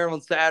on there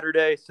on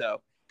Saturday.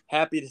 So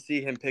happy to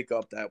see him pick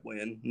up that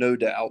win, no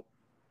doubt.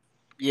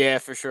 Yeah,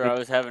 for sure. I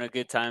was having a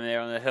good time there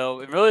on the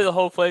hill. And really, the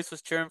whole place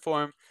was cheering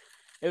for him.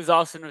 It was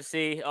awesome to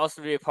see,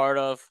 awesome to be a part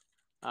of.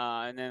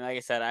 And then, like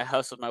I said, I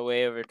hustled my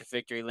way over to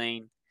Victory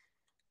Lane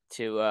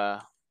to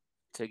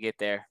get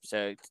there,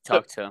 so to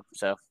talk to him.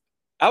 So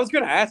I was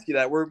going to ask you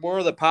that. Were more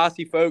of the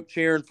posse folk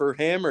cheering for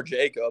him or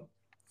Jacob?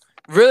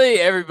 really,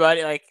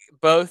 everybody, like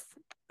both.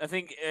 I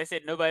think I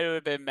said nobody would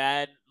have been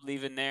mad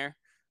leaving there.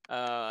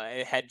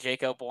 It had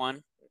Jacob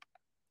won.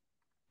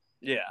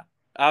 Yeah,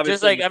 obviously.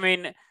 Just like, I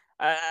mean,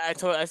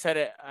 I said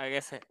it. I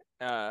guess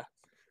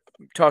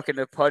talking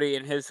to Putty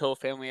and his whole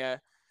family. I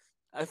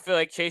feel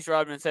like Chase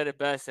Rodman said it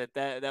best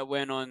that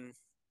went on.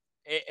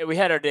 We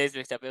had our days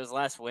mixed up. It was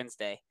last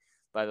Wednesday,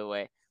 by the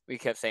way. We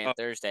kept saying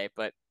Thursday,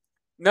 but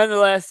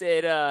nonetheless,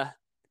 it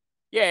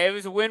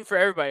was a win for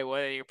everybody.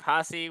 Whether you're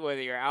posse,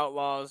 whether you're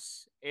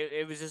outlaws,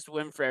 it was just a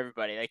win for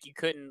everybody. Like, you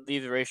couldn't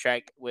leave the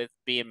racetrack with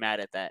being mad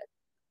at that.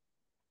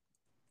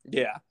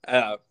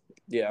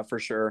 Yeah, for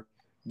sure.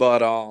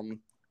 But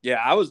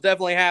yeah, I was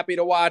definitely happy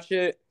to watch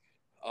it.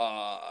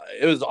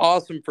 It was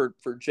awesome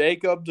for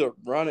Jacob to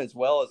run as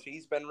well as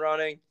he's been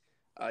running.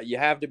 You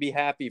have to be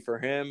happy for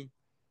him.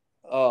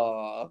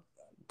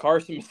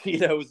 Carson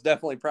Macedo was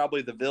definitely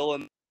probably the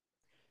villain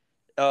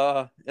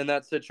in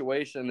that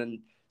situation, and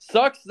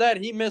sucks that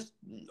he missed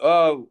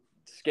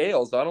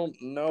scales. I don't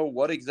know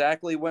what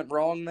exactly went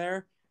wrong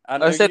there.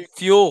 I said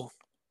fuel.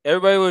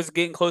 Everybody was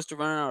getting close to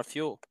running out of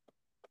fuel.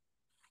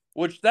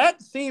 Which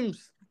that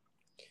seems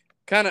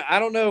kind of, I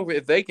don't know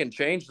if they can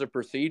change the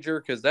procedure,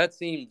 because that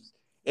seems,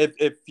 if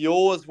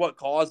fuel is what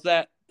caused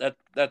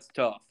that's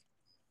tough.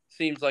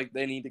 Seems like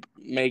they need to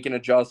make an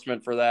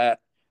adjustment for that.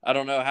 I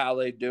don't know how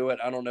they do it.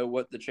 I don't know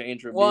what the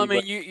change would be. Well, I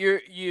mean,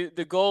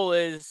 the goal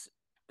is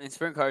in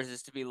sprint cars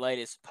is to be light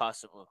as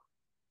possible,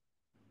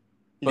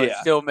 but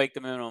still make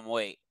the minimum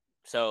weight.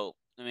 So,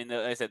 I mean, like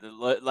I said,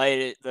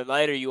 the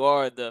lighter you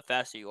are, the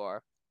faster you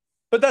are.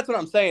 But that's what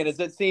I'm saying. Is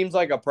it seems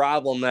like a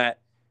problem that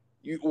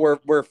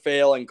we're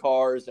failing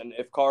cars, and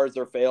if cars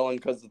are failing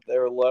because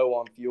they're low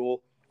on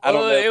fuel, I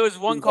don't know. It was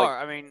one car.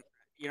 I mean,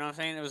 you know what I'm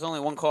saying? It was only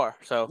one car.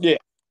 So yeah.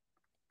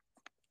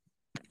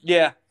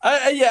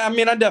 I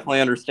mean, I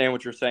definitely understand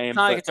what you're saying. It's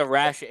not like it's a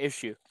rash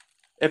issue.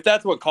 If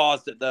that's what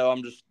caused it, though,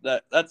 I'm just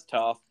that's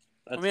tough.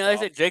 Like I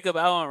said, Jacob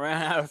Allen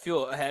ran out of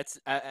fuel. I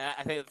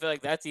feel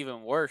like that's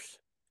even worse.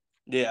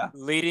 Yeah,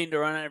 leading to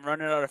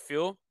running out of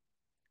fuel.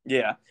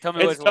 Yeah, tell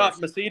me it's tough.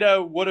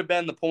 Macedo would have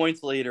been the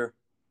points leader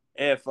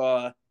if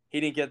he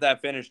didn't get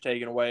that finish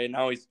taken away.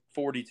 Now he's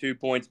 42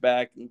 points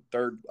back in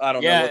third. I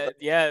don't know.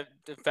 Yeah.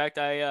 In fact,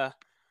 I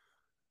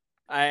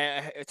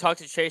talked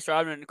to Chase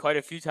Rodman quite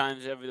a few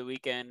times over the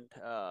weekend,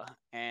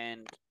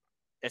 and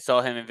I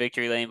saw him in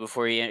Victory Lane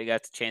before he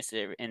got the chance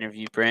to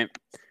interview Brent,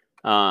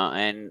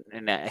 and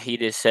he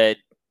just said,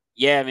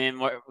 "Yeah, man,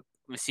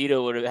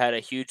 Macedo would have had a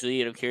huge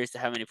lead. I'm curious to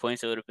how many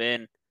points it would have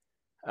been."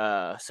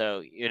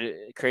 So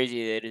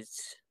crazy that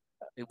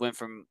it went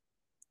from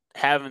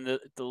having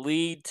the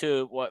lead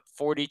to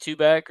 42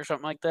 back or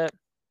something like that.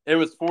 It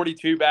was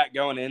 42 back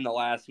going in the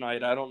last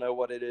night. I don't know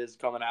what it is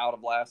coming out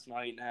of last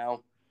night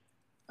now.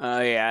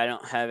 Yeah, I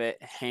don't have it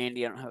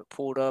handy. I don't have it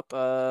pulled up.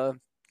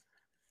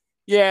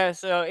 Yeah.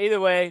 So either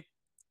way,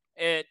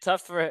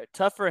 tough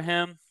for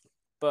him,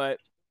 but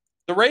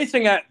the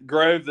racing at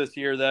Grove this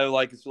year, though,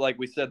 like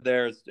we said,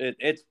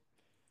 it's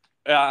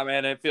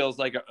man, it feels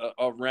like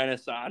a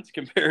renaissance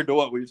compared to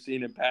what we've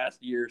seen in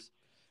past years.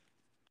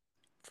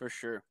 For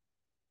sure.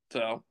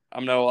 So I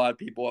know a lot of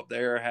people up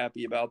there are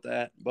happy about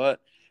that,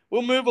 but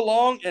we'll move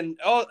along, and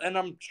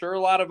I'm sure a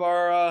lot of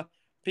our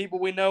people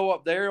we know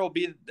up there will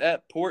be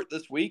at Port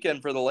this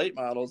weekend for the late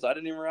models. I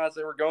didn't even realize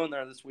they were going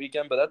there this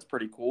weekend, but that's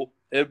pretty cool.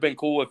 It would have been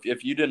cool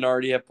if you didn't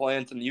already have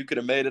plans and you could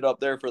have made it up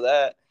there for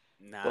that.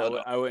 Nah,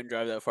 but, I wouldn't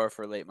drive that far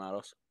for late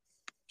models.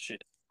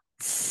 Shit.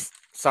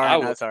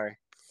 Sorry, sorry.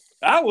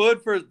 I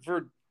would for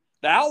the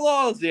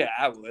Outlaws. Yeah,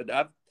 I would.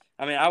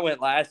 I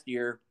went last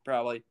year,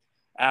 probably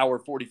hour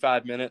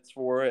 45 minutes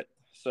for it.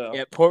 So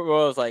yeah, Port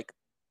Royal is like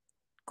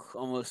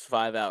almost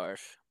 5 hours.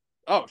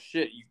 Oh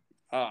shit!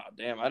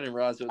 Damn! I didn't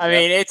realize it was. I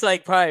mean, it's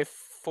like probably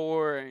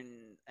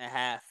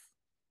 4.5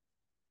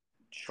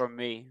 from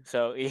me.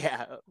 So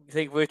yeah, I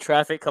think with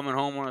traffic coming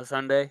home on a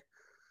Sunday.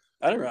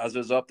 I didn't realize it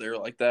was up there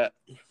like that.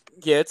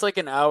 Yeah, it's like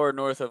an hour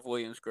north of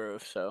Williams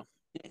Grove. So.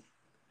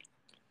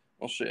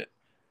 Well, shit.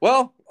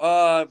 Well,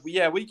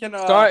 yeah, we can.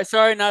 Not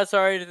sorry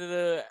to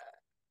the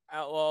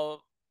Outlaw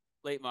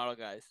late model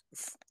guys.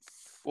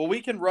 Well,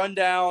 we can run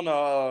down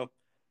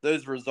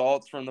those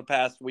results from the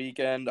past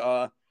weekend.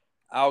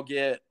 I'll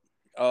get.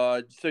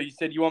 So you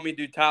said you want me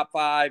to do top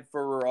 5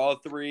 for all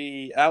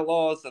 3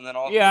 Outlaws, and then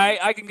all. Yeah,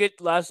 I can get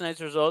last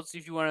night's results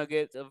if you want to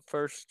get the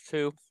first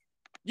 2.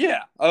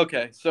 Yeah.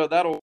 Okay. So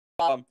that'll.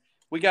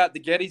 We got the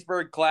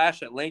Gettysburg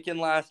Clash at Lincoln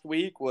last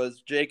week.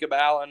 Was Jacob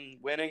Allen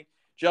winning?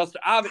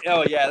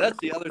 Oh yeah, that's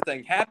the other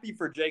thing. Happy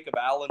for Jacob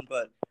Allen,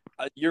 but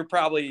you're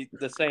probably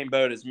the same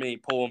boat as me,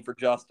 pulling for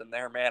Justin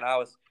there, man. I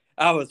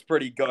I was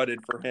pretty gutted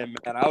for him,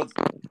 man. I was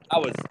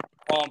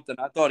pumped, and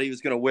I thought he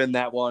was going to win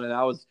that one, and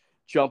I was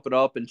jumping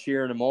up and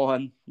cheering him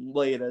on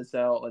late as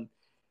hell, and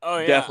Oh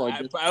yeah,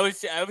 definitely. I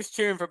was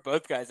cheering for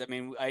both guys. I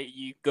mean,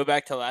 you go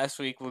back to last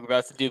week. We're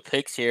about to do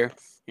picks here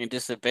in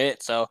just a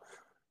bit. So,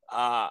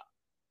 I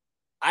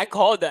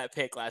called that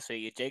pick last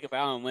week. Jacob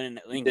Allen winning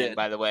at Lincoln,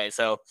 by the way.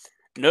 So,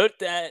 note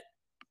that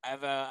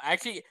I've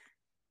actually.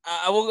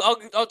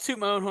 I'll toot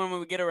my own horn when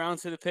we get around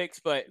to the picks,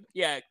 but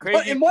yeah,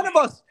 crazy. And one of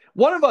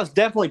us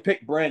definitely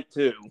picked Brent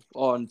too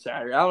on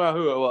Saturday. I don't know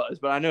who it was,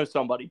 but I know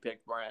somebody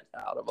picked Brent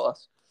out of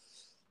us.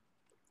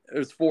 It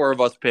was 4 of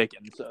us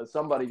picking, so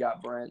somebody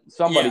got Brent.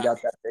 Somebody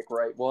got that pick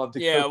right. We'll have to.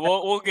 Yeah,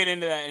 we'll get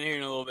into that in here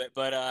in a little bit,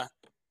 but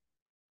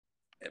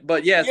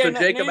yeah. So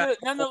Jacob,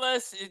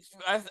 nonetheless,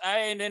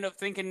 I ended up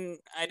thinking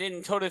I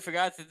didn't totally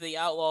forgot that the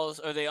Outlaws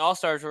or the All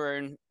Stars were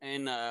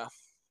in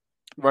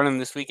running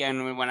this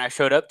weekend. When I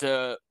showed up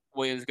to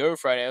Williams Grove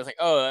Friday, I was like,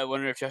 oh, I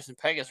wonder if Justin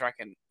Peck is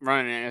running.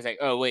 And I was like,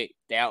 oh wait,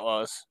 the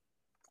Outlaws.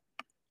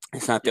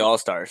 It's not the All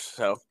Stars,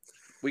 so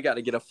we got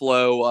to get a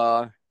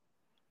flow.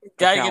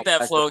 Gotta get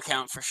that flow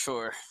account for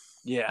sure.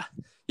 Yeah,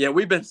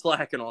 we've been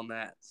slacking on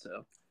that.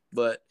 So,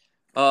 but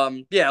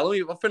I'll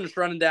finish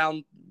running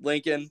down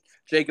Lincoln.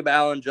 Jacob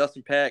Allen,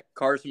 Justin Peck,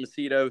 Carson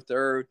Macedo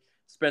third,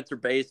 Spencer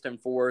Baston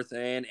fourth,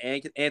 and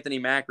Anthony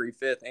Macri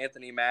fifth.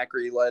 Anthony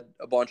Macri led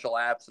a bunch of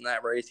laps in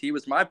that race. He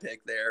was my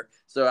pick there,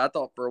 so I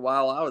thought for a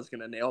while I was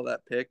gonna nail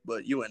that pick,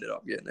 but you ended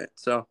up getting it.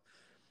 So,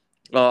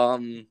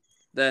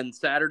 then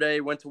Saturday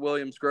went to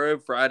Williams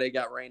Grove. Friday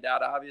got rained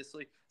out,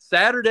 obviously.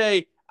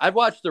 Saturday, I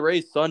watched the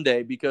race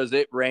Sunday because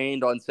it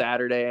rained on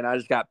Saturday, and I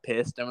just got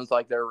pissed and was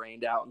like, they're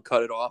rained out, and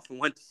cut it off and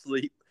went to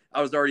sleep.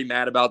 I was already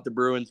mad about the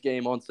Bruins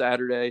game on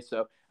Saturday,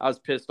 so I was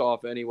pissed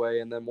off anyway.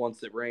 And then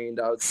once it rained,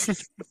 I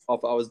was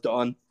off. I was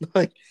done.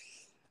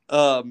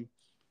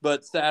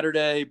 But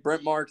Saturday,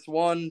 Brent Marks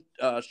won.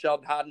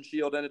 Sheldon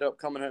Hodenshield ended up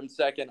coming home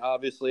second,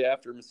 obviously,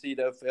 after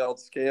Macedo failed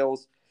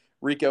scales.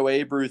 Rico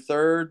Abreu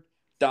third,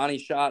 Donnie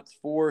Schatz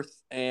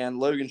fourth, and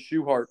Logan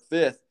Schuchart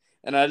fifth.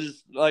 And I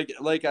just like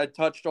I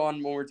touched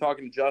on when we were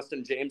talking to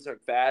Justin, James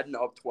McFadden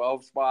up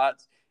 12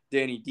 spots,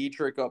 Danny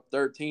Dietrich up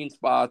 13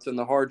 spots, and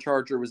the hard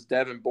charger was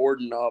Devin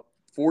Borden up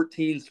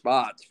 14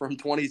 spots from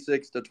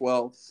 26 to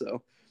 12.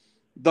 So,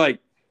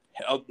 like,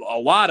 a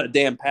lot of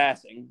damn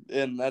passing,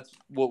 and that's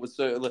what was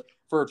so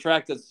for a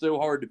track that's so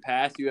hard to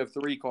pass. You have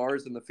 3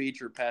 cars in the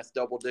feature pass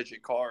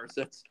double-digit cars.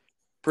 That's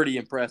pretty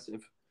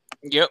impressive.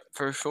 Yep,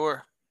 for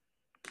sure.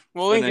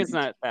 Well, Lincoln's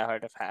not that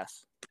hard to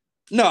pass.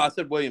 No, I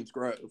said Williams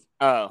Grove.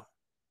 Oh.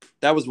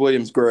 That was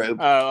Williams Grove.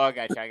 Oh, I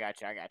got you.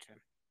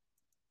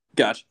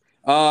 Gotcha.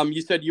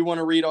 You said you want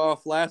to read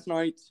off last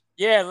night's?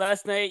 Yeah,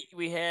 last night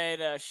we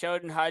had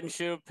Sheldon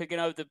Hodenshield picking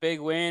up the big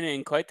win,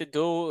 and quite the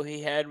duel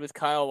he had with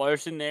Kyle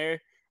Larson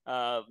there.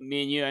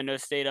 Me and you, I know,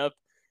 stayed up.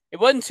 It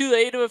wasn't too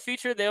late of a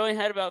feature. They only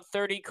had about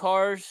 30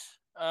 cars,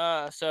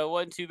 so it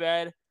wasn't too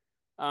bad.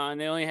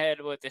 And they only had,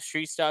 the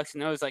street stocks,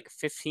 and that was like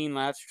 15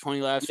 laps or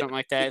 20 laps, something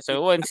like that. So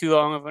it wasn't too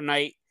long of a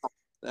night.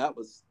 That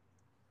was...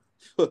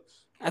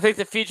 I think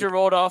the feature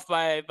rolled off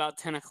by about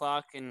 10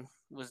 o'clock and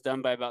was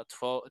done by about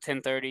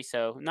 10:30,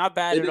 so not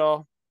bad at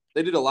all.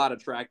 They did a lot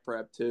of track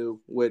prep,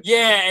 too.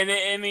 Yeah, and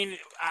I mean,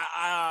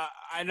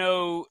 I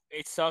know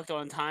it sucked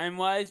on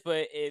time-wise,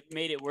 but it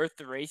made it worth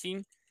the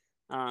racing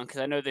because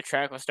I know the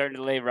track was starting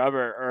to lay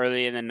rubber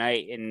early in the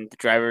night, and the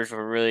drivers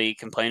were really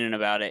complaining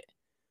about it.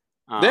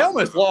 They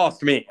almost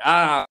lost me.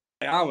 I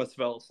almost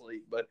fell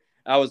asleep, but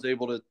I was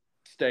able to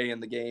stay in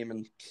the game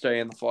and stay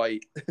in the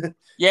fight.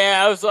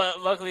 Yeah, I was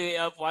luckily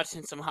up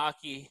watching some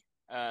hockey,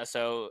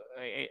 so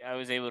I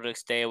was able to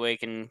stay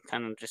awake and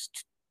kind of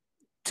just.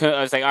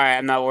 I was like, all right,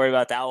 I'm not worried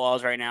about the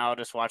Outlaws right now. I'll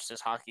just watch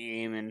this hockey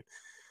game and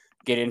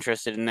get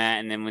interested in that,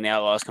 and then when the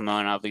Outlaws come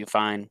on, I'll be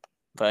fine.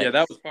 But yeah,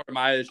 that was part of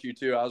my issue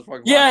too. I was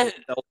fucking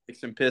watching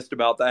Celtics and pissed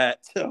about that.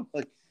 So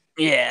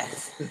yeah,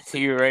 so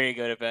you were ready to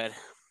go to bed.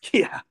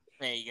 Yeah,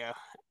 there you go.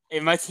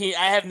 In my team,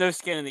 I have no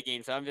skin in the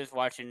game, so I'm just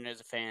watching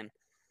as a fan.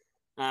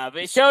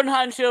 But Sheldon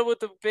Hodenshield with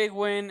the big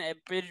win at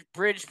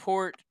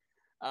Bridgeport.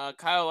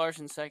 Kyle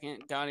Larson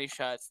second, Donnie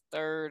Schatz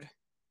third,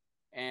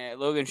 and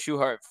Logan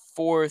Schuchart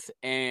fourth,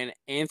 and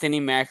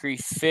Anthony Macri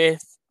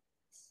fifth.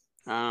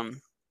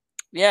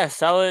 Yeah,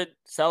 solid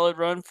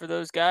run for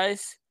those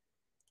guys.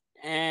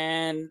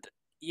 And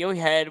we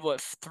had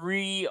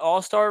 3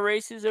 All-Star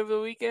races over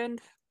the weekend?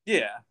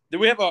 Yeah.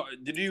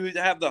 Did you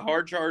have the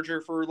hard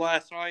charger for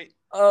last night?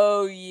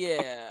 Oh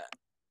yeah.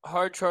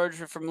 Hard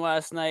charger from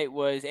last night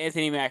was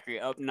Anthony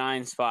Macri up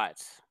 9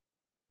 spots.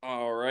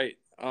 All right.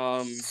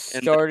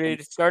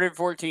 Started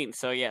 14th,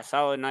 so yeah,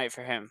 solid night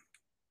for him.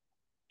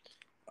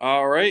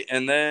 All right,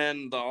 and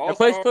then the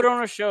place put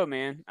on a show,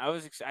 man.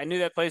 I knew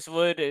that place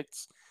would.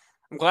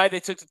 I'm glad they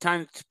took the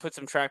time to put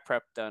some track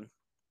prep done.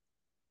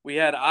 We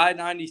had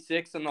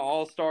I-96 in the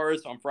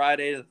All-Stars on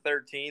Friday the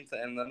 13th,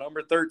 and the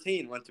number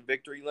 13 went to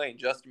Victory Lane.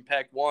 Justin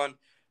Peck won,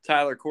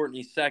 Tyler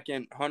Courtney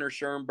second, Hunter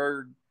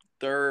Schoenberg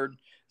third,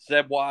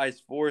 Zeb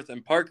Wise fourth,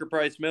 and Parker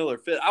Price Miller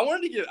fifth.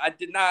 I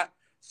did not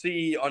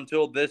see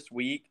until this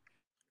week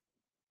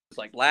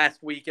like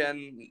last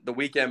weekend, the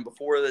weekend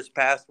before this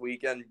past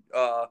weekend,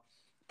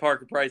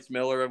 Parker Price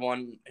Miller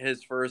won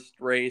his first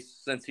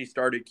race since he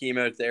started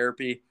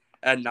chemotherapy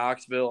at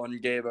Knoxville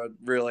and gave a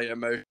really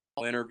emotional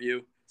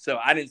interview. So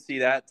I didn't see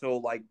that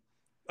till like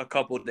a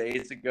couple of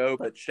days ago,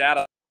 but shout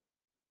out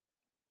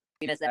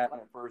that when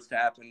it first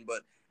happened,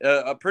 but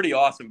a pretty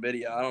awesome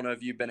video. I don't know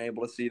if you've been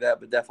able to see that,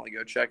 but definitely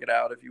go check it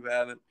out if you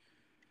haven't.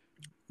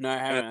 No, I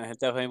haven't. I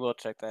definitely will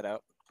check that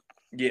out.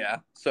 Yeah,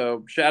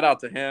 so shout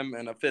out to him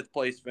and a 5th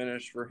place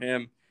finish for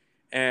him.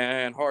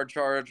 And hard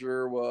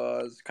charger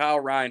was Kyle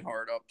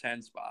Reinhardt up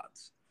 10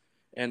 spots.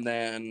 And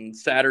then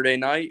Saturday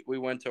night, we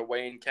went to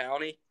Wayne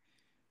County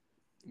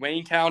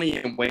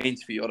and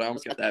Waynesfield. I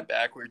almost got that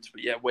backwards.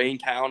 But yeah, Wayne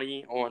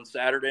County on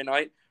Saturday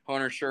night.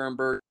 Hunter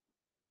Schoenberg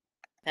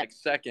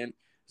second,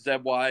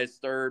 Zeb Wise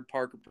third,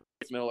 Parker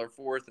Miller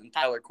fourth, and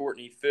Tyler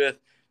Courtney fifth.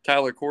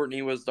 Tyler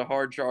Courtney was the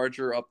hard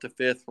charger up to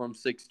 5th from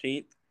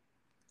 16th.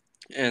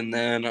 And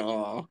then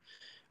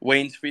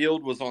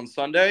Waynesfield was on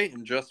Sunday,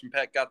 and Justin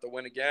Peck got the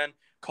win again.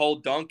 Cole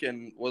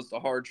Duncan was the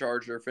hard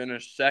charger,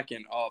 finished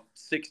second, up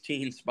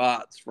 16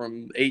 spots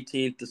from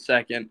 18th to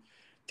 2nd.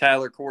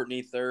 Tyler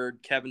Courtney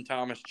third, Kevin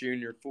Thomas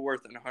Jr.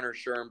 fourth, and Hunter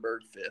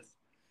Schoenberg fifth.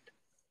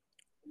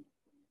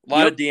 A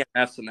lot of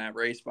DNFs in that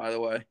race, by the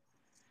way.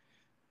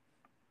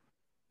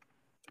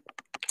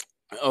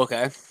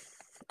 Okay.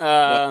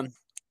 The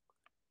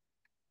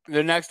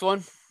next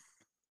one?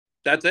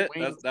 That's it.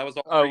 That was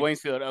all. Oh,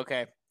 Waynesfield.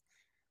 Okay.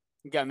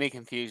 You got me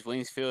confused.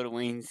 Waynesfield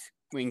and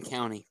Wayne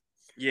County.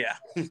 Yeah.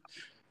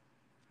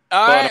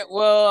 All right.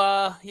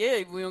 Well,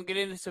 yeah, we gonna get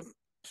into some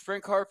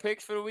sprint car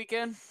picks for the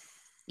weekend.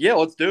 Yeah,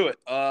 let's do it.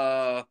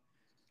 Are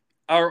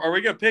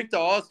we gonna pick the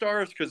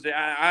All-Stars? Because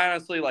I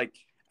honestly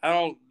I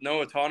don't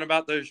know a ton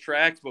about those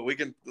tracks, but we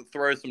can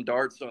throw some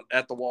darts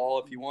at the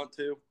wall if you want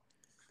to.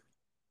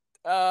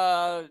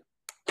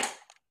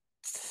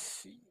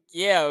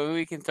 Yeah,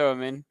 we can throw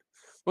them in.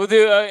 We'll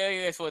do. I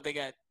guess what they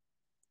got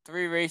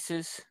 3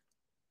 races.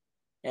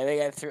 Yeah, they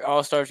got 3.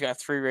 All-Stars got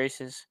 3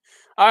 races.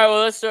 All right,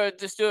 well, let's start.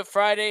 Just do it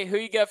Friday. Who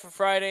you got for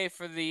Friday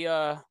for the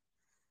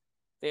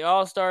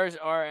All-Stars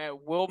are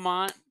at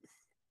Wilmot,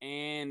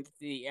 and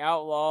the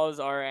Outlaws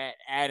are at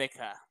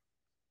Attica.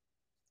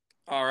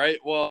 All right.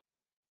 Well,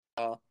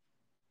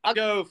 I'll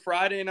go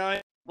Friday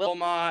night,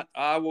 Wilmot.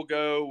 I will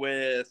go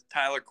with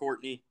Tyler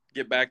Courtney.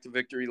 Get back to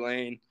victory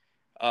lane.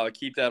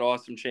 Keep that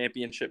awesome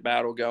championship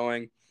battle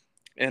going.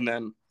 And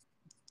then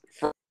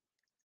for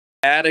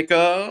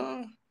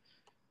Attica,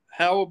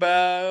 how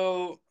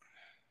about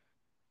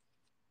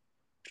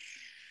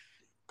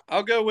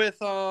I'll go with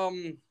I'll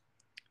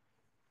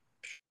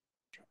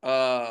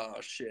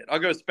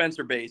go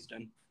Spencer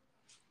Baston.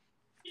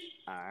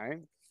 All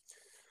right.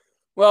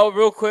 Well,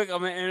 real quick,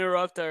 I'm gonna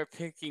interrupt our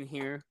picking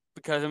here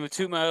because I'm gonna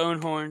toot my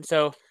own horn.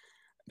 So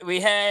we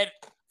had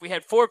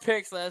 4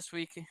 picks last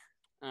week,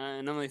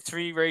 and only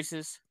 3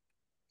 races,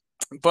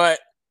 but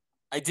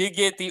I did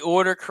get the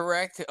order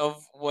correct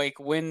of like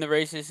when the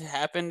races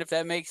happened, if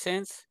that makes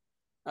sense.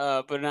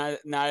 But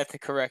not at the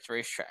correct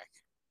racetrack.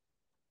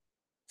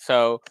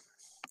 So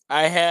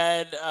I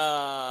had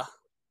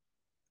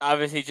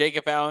obviously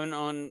Jacob Allen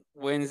on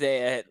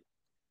Wednesday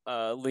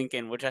at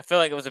Lincoln, which I feel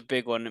like it was a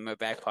big one in my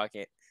back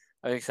pocket.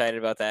 I was excited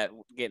about that,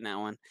 getting that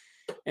one.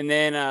 And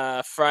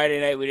then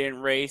Friday night we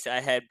didn't race. I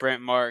had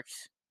Brent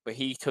Marks, but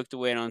he took the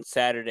win on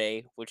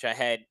Saturday, which I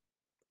had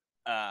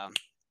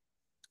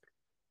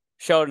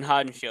Sheldon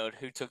Hodenshield,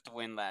 who took the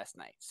win last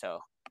night. So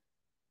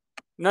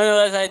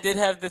nonetheless, I did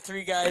have the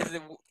 3 guys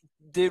that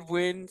did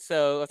win,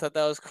 so I thought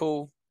that was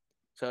cool.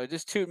 So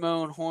just toot my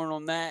own horn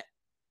on that.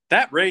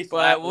 That race,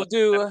 but we'll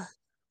do.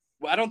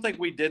 I don't think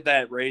we did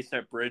that race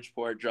at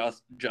Bridgeport.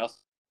 Just.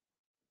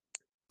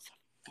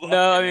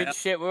 No, I mean,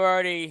 shit, we're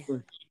already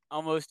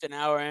almost an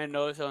hour in.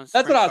 That's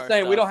what I was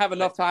saying. We don't have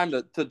enough time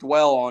to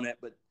dwell on it,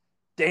 but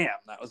damn,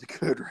 that was a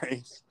good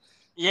race.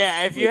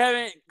 Yeah, if you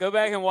haven't, go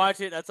back and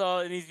watch it. That's all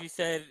that needs to be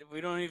said. We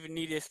don't even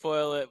need to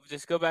spoil it.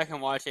 Just go back and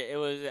watch it. It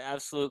was an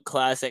absolute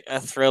classic, a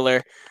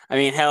thriller. I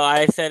mean, hell,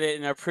 I said it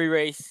in our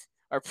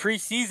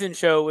preseason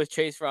show with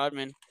Chase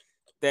Rodman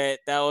that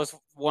was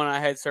one I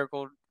had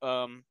circled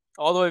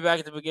all the way back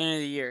at the beginning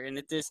of the year, and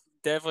it just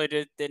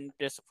definitely didn't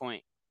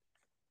disappoint.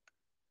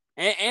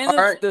 And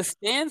the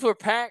stands were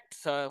packed.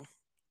 So,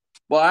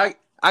 well,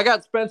 I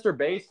got Spencer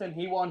Baston.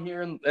 He won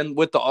here and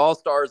with the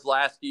All-Stars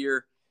last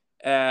year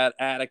at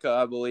Attica,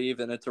 I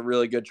believe, and it's a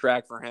really good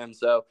track for him.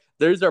 So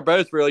those are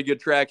both really good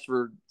tracks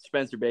for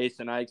Spencer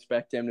Baston. I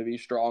expect him to be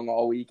strong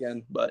all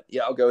weekend, but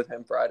yeah, I'll go with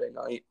him Friday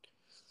night.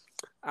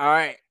 All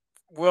right,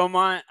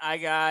 Wilmot, I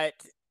got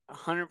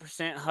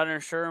 100% Hunter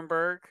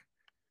Schoenberg,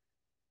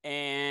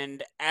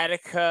 and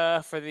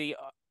Attica for the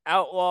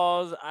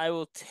Outlaws, I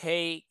will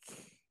take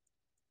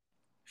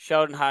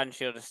Sheldon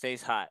Hodenshield. It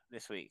stays hot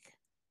this week.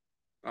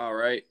 All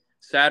right,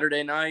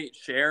 Saturday night,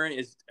 Sharon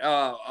is.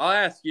 I'll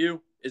ask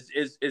you.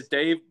 Is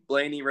Dave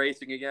Blaney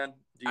racing again?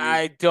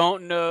 I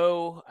don't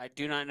know. I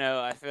do not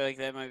know. I feel like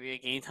that might be a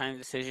game time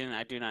decision.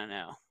 I do not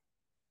know.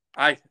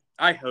 I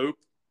hope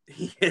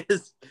he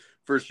is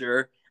for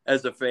sure.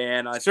 as a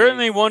fan. I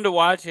Certainly think, one to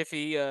watch if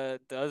he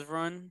does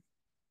run.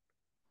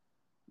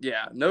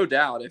 yeah, no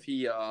doubt. If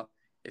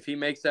he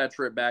makes that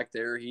trip back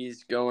there,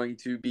 he's going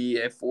to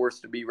be a force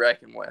to be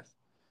reckoned with.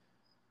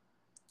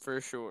 For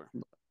sure.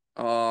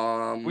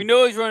 Um, We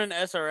know he's running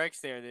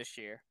SRX there this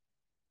year.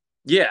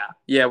 yeah,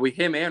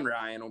 him and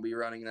Ryan will be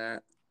running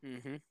that.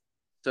 Mm-hmm.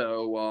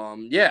 So,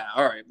 yeah,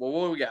 all right. Well,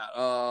 what do we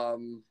got?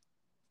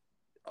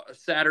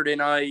 Saturday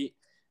night.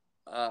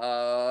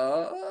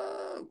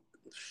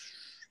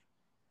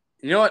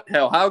 You know what?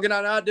 Hell, how can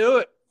I not do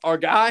it? Our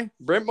guy,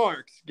 Brent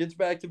Marks, gets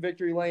back to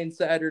Victory Lane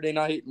Saturday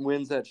night and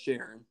wins at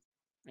Sharon.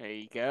 There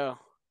you go.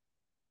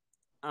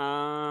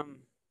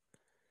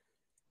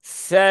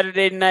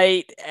 Saturday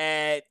night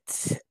at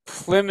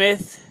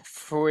Plymouth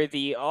for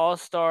the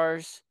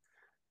All-Stars.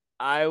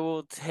 I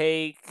will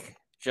take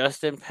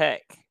Justin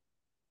Peck.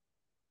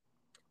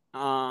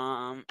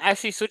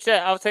 Actually, switch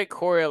that. I'll take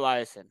Corey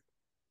Eliason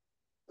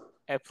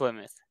at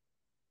Plymouth.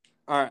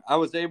 All right. I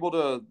was able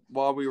to,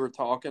 while we were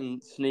talking,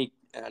 sneak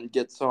and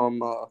get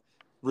some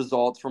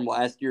results from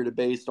last year to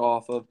base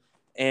off of.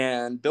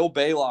 And Bill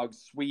Baylog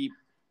sweep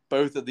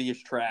both of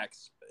these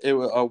tracks. It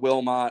was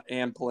Wilmot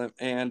and Plymouth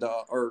and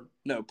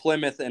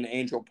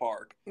Angel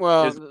Park.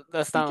 Well,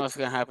 that's not what's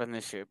going to happen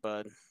this year,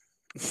 bud.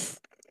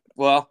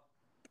 Well,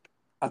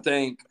 I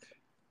think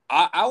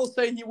I will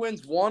say he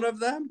wins one of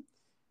them,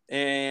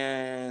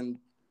 and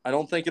I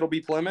don't think it'll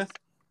be Plymouth.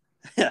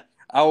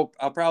 I'll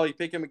probably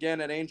pick him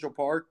again at Angel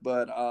Park,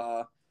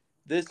 but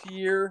this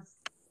year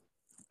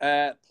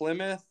at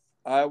Plymouth,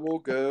 I will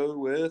go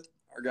with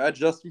our guy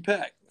Justin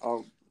Peck.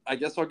 I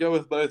guess I'll go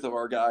with both of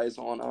our guys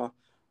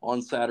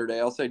on Saturday.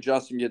 I'll say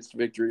Justin gets to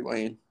Victory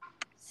Lane.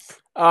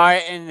 All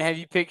right, and have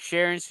you picked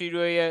Sharon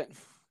Speedway yet?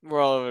 We're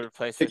all over the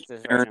place with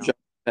this Sharon, right now. Justin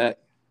Peck.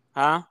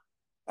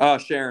 Huh?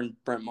 Sharon,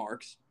 Brent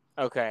Marks.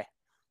 Okay.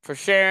 For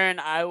Sharon,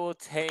 I will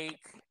take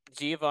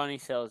Giovanni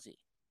Scelzi.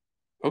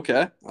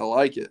 Okay, I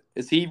like it.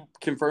 Is he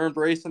confirmed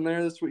racing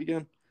there this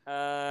weekend?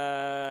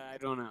 I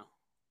don't know.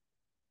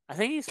 I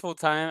think he's full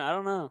time. I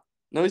don't know.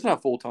 No, he's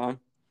not full time.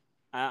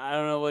 I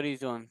don't know what he's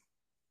doing.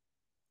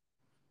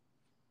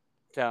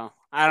 So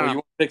I don't know. You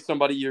want to pick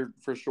somebody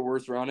for sure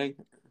is running?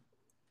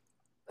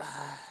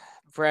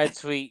 Brad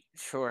Sweet,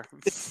 sure.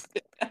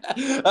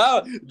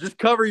 Oh, just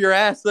cover your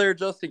ass there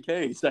just in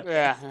case.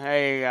 Yeah,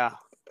 there you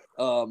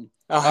go.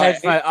 I'll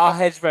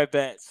hedge my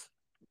bets.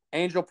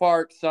 Angel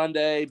Park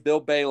Sunday,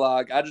 Bill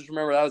Baylog. I just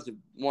remember that was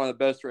one of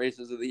the best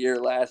races of the year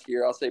last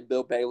year. I'll say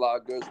Bill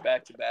Baylog goes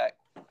back to back.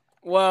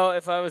 Well,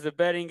 if I was a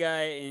betting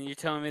guy and you're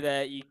telling me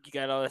that you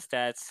got all the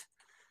stats,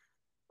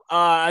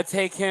 I'd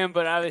take him,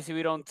 but obviously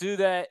we don't do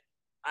that.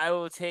 I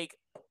will take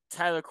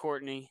Tyler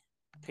Courtney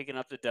picking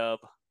up the dub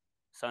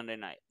Sunday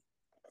night.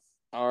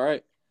 All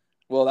right.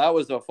 Well, that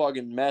was a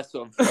fucking mess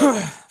of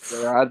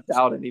there. I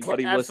doubt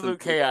anybody absolute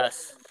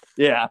chaos.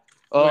 Yeah.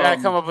 We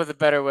gotta come up with a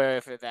better way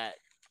for that.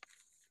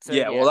 So,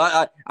 yeah,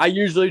 well, I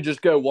usually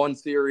just go one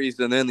series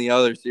and then the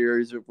other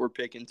series if we're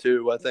picking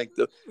two. I think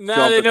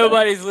now that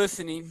nobody's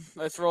listening,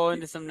 let's roll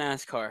into some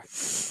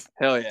NASCAR.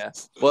 Hell yeah!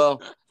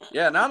 Well,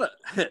 yeah, not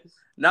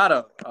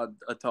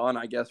a ton.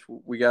 I guess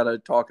we got to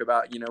talk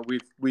about. You know,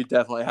 we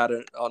definitely had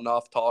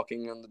enough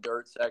talking in the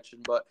dirt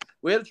section, but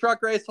we had a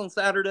truck race on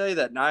Saturday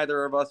that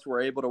neither of us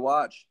were able to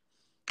watch.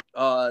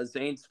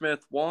 Zane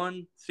Smith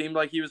won. Seemed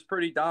like he was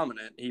pretty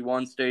dominant. He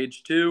won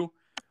stage 2.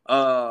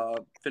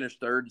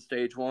 Finished third in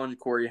stage 1.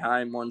 Corey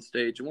Heim won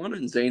stage 1,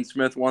 and Zane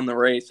Smith won the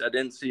race. I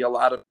didn't see a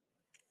lot of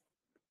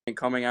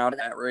coming out of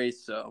that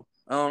race, so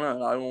I don't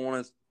know. I don't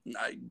want to.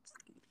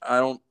 I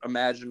don't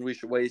imagine we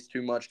should waste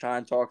too much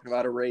time talking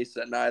about a race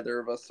that neither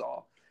of us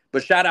saw.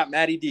 But shout out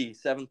Matty D,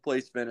 7th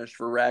place finish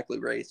for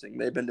Rackley Racing.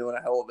 They've been doing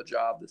a hell of a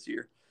job this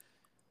year.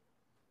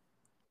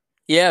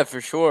 Yeah, for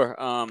sure.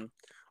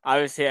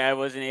 Obviously, I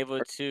wasn't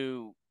able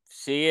to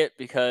see it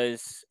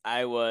because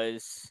I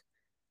was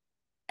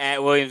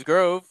at Williams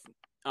Grove.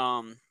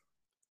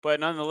 But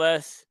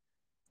nonetheless,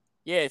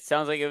 yeah, it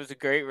sounds like it was a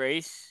great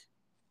race,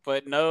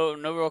 but no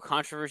real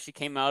controversy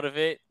came out of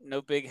it.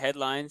 No big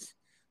headlines.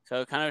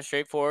 So kind of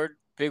straightforward.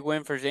 Big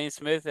win for Zane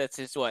Smith. That's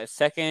his,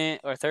 second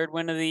or third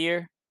win of the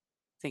year?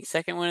 I think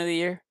second win of the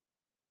year.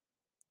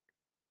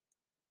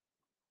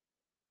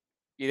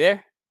 You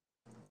there?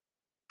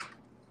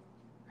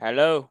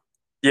 Hello?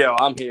 Yeah,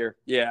 I'm here.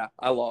 Yeah,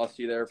 I lost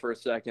you there for a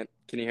second.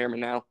 Can you hear me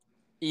now?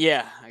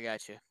 Yeah, I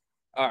got you.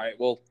 All right,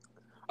 well.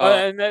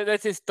 And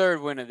that's his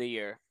third win of the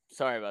year.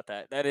 Sorry about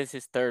that. That is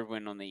his third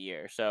win on the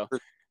year. So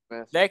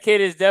that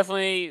kid is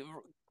definitely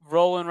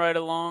rolling right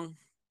along.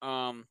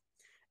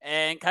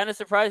 And kind of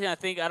surprising. I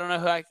don't know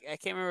who I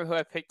can't remember who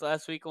I picked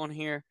last week on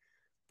here,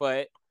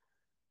 but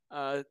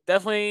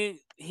definitely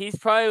he's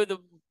probably the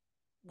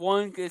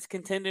one that's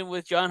contending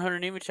with John Hunter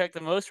Nemechek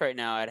the most right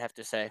now, I'd have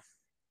to say.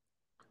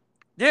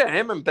 Yeah,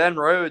 him and Ben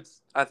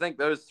Rhodes, I think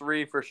those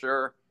three for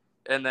sure.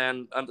 And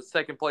then on the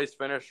second place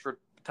finish for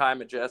Ty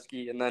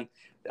Majeski. And then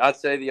I'd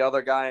say the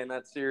other guy in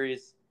that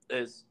series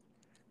is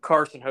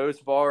Carson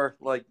Hocevar.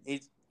 Like,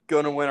 he's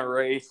going to win a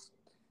race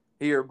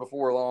here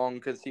before long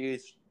because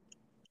he's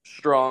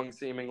strong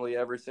seemingly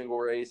every single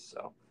race.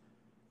 So,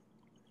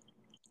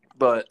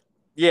 But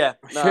yeah,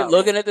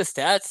 Looking at the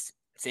stats,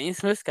 Zane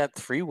Smith's got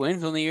 3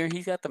 wins on the year.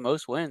 He's got the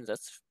most wins.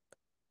 That's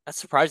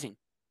surprising.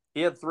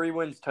 he had 3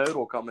 wins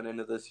total coming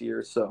into this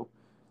year, so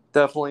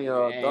definitely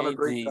done a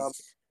great job.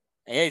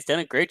 Yeah, he's done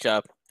a great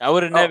job. I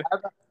would have never.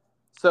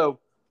 So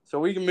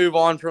we can move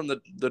on from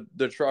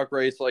the truck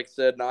race. Like I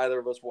said, neither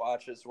of us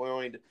watched it,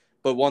 so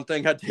but one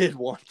thing I did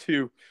want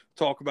to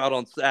talk about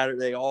on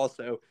Saturday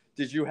also,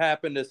 did you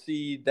happen to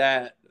see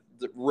that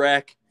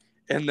wreck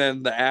and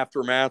then the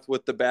aftermath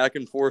with the back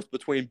and forth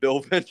between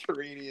Bill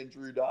Venturini and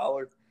Drew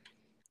Dollar?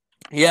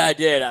 Yeah, I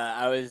did.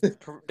 I was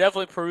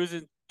definitely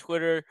perusing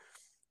Twitter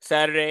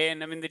Saturday,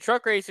 and I mean the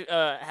truck race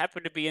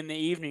happened to be in the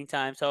evening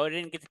time, so I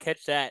didn't get to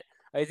catch that.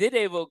 I did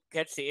able to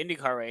catch the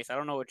IndyCar race. I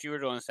don't know what you were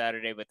doing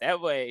Saturday, but that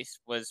race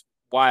was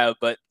wild.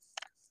 But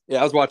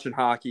yeah, I was watching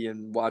hockey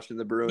and watching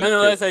the Bruins.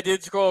 Nonetheless, I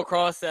did scroll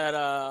across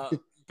that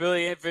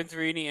Billy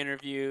Venturini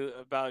interview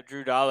about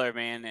Drew Dollar,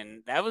 man,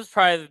 and that was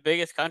probably the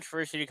biggest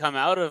controversy to come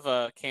out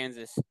of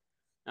Kansas.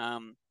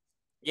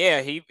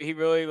 Yeah, he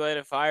really lit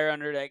a fire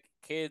under that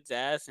kid's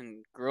ass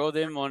and grilled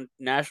him on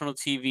national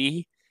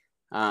TV.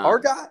 Our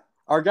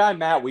guy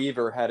Matt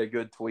Weaver had a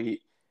good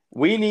tweet.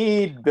 We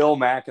need Bill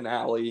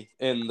McAnally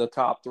in the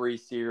top 3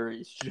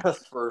 series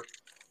just for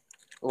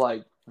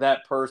like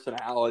that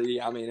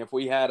personality. I mean, if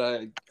we had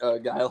a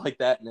guy like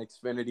that in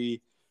Xfinity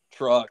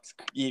trucks,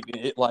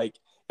 like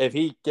if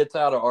he gets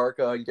out of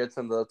ARCA and gets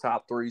into the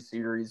top 3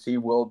 series, he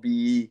will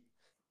be.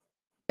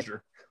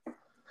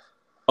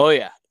 Oh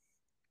yeah.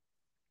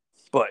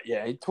 But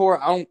yeah, he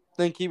tore. I don't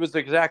think he was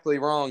exactly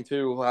wrong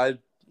too. I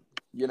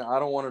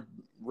don't want to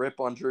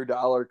rip on Drew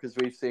Dollar because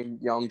we've seen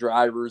young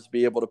drivers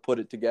be able to put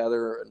it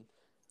together and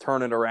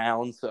turn it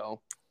around. So,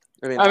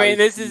 I mean,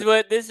 this is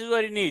what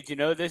he needs.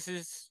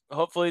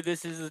 Hopefully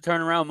this is the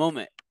turnaround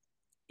moment.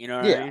 You know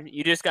what I mean?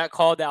 You just got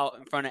called out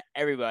in front of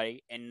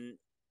everybody, and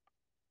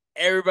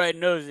everybody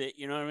knows it.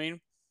 You know what I mean?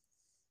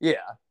 Yeah.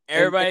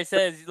 Everybody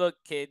says, "Look,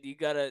 kid, you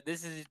gotta.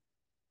 This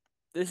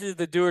is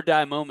the do or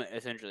die moment,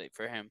 essentially,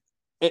 for him."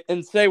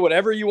 And say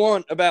whatever you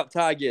want about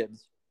Ty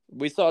Gibbs.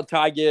 We saw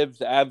Ty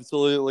Gibbs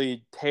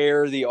absolutely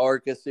tear the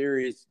ARCA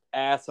series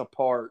ass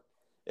apart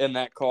in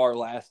that car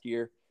last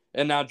year.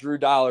 And now Drew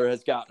Dollar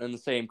has gotten in the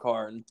same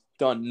car and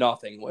done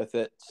nothing with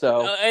it.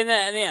 So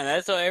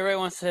that's what everybody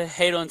wants to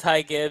hate on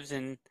Ty Gibbs.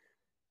 And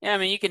yeah, I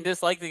mean, you can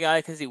dislike the guy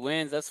because he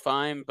wins. That's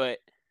fine. But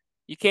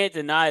you can't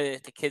deny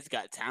that the kid's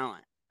got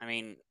talent. I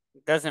mean,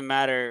 it doesn't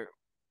matter.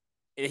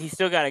 He's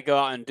still got to go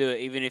out and do it,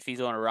 even if he's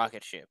on a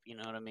rocket ship. You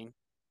know what I mean?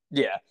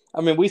 Yeah.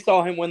 I mean, we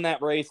saw him win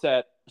that race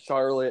at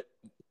Charlotte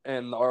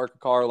and the ARCA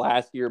car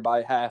last year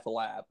by half a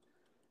lap.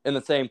 In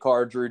the same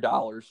car, Drew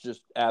Dollar's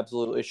just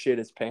absolutely shit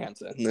his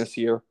pants in this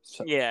year.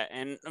 So. Yeah,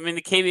 and I mean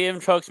the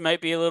KBM trucks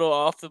might be a little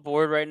off the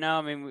board right now.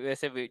 I mean, I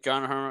said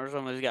John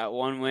Hermanson has got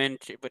 1 win,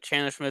 but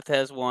Chandler Smith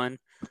has 1.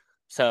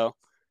 So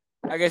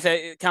I guess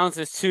it counts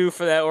as 2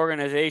 for that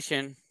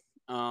organization.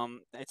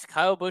 Does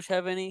Kyle Busch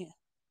have any?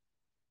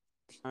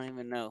 I don't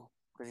even know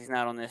because he's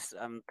not on this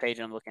page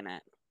I'm looking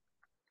at.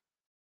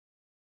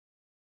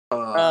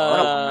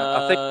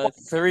 I think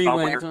 3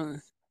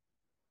 wins.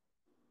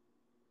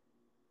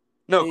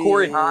 No,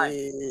 Corey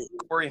Heim.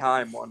 Corey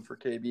Heim won for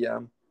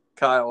KBM.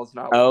 Kyle's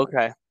not. Oh,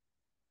 okay.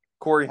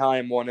 Corey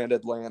Heim won at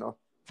Atlanta.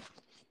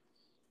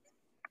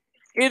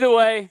 Either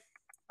way,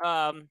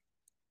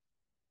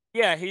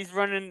 yeah, he's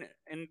running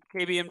in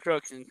KBM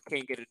trucks and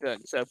can't get it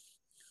done. So,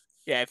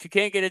 yeah, if you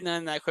can't get it done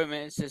in that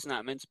equipment, it's just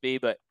not meant to be.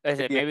 But like I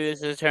said, maybe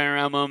this is a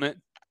turnaround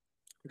moment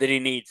that he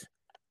needs.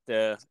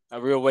 A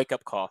real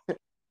wake-up call.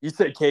 You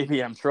said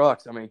KBM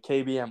trucks. I mean,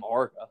 KBM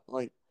ARCA.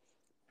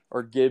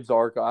 Or Gibbs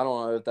ARCA. I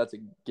don't know if that's a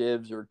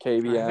Gibbs or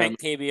KBM. I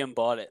think KBM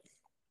bought it.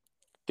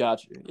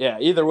 Gotcha. Yeah,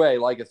 either way,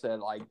 like I said,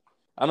 I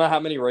don't know how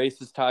many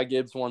races Ty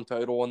Gibbs won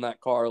total in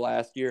that car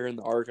last year in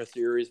the ARCA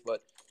series,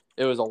 but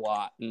it was a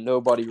lot, and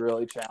nobody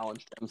really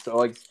challenged him.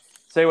 So,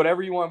 say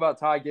whatever you want about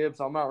Ty Gibbs.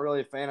 I'm not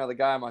really a fan of the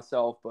guy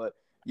myself, but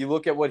you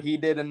look at what he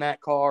did in that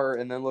car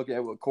and then look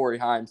at what Corey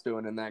Heim's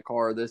doing in that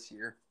car this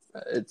year.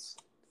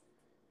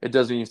 It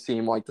doesn't even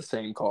seem like the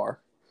same car.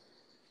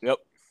 Yep.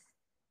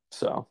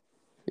 So,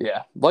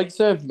 yeah. Like I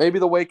said, maybe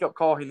the wake-up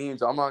call he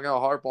needs. I'm not going to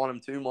harp on him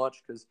too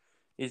much because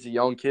he's a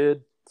young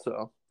kid.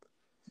 So,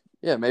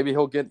 yeah, maybe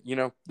he'll get,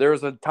 there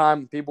was a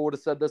time people would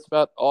have said this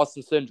about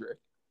Austin Cindric.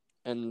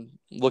 And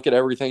look at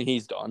everything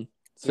he's done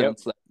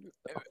since then.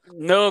 So.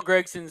 Noah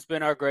Gregson's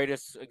been our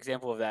greatest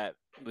example of that.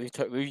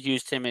 We've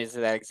used him as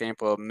that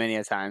example many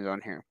a times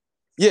on here.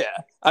 Yeah,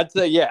 I'd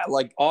say,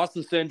 like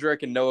Austin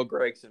Cindric and Noah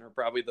Gragson are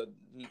probably the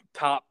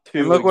top 2.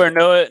 And look where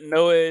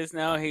Noah is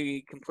now.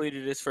 He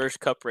completed his first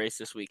Cup race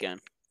this weekend.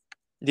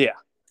 Yeah.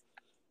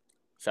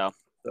 So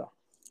good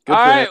all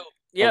right.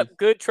 Yep,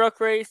 good truck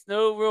race.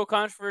 No real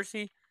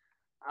controversy.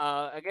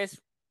 I guess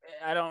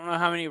I don't know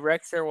how many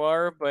wrecks there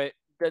were, but it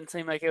doesn't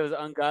seem like it was an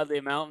ungodly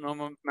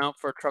normal amount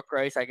for a truck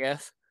race, I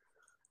guess.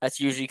 That's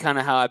usually kind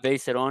of how I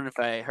base it on. If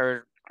I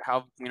heard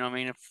how,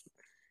 if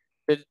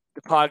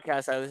the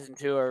podcast I listen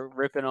to are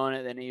ripping on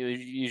it, then he was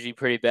usually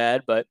pretty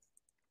bad. But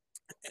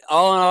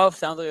all in all,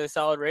 sounds like a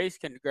solid race.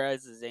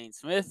 Congrats to Zane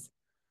Smith.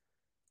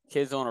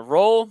 Kid's on a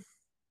roll.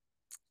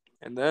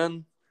 And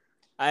then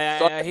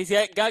he's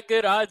got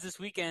good odds this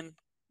weekend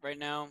right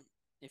now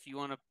if you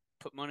want to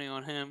put money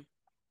on him.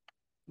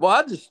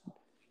 Well,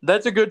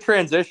 that's a good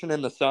transition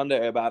into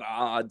Sunday about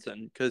odds,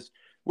 and because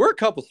we're a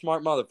couple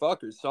smart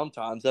motherfuckers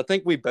sometimes. I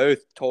think we both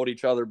told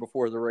each other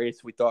before the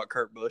race we thought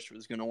Kurt Busch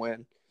was going to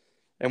win,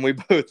 and we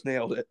both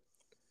nailed it.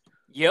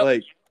 Yep.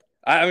 Like,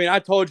 I mean, I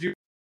told you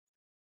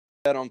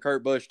that on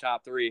Kurt Busch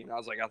top 3, and I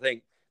was like, I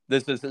think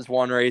this is his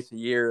one race a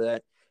year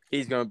that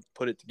he's going to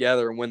put it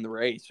together and win the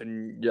race,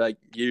 and like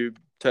you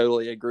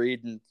totally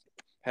agreed and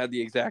had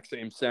the exact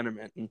same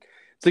sentiment, and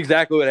it's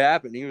exactly what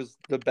happened. He was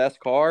the best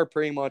car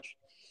pretty much.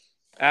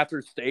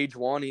 After stage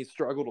 1, he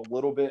struggled a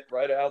little bit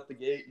right out the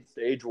gate in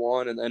stage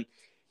 1, and then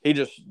he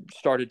just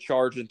started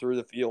charging through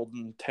the field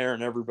and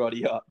tearing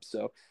everybody up.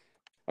 So,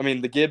 I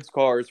mean, the Gibbs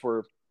cars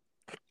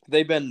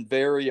they've been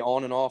very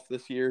on and off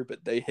this year,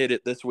 but they hit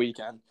it this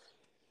weekend.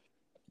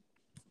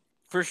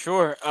 For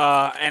sure.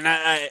 And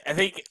I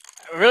think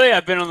really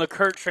I've been on the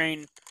Kurt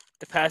train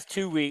the past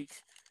 2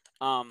 weeks.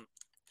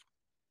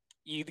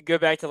 You go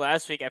back to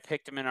last week, I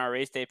picked him in our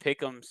race day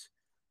pick'ems.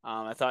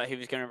 I thought he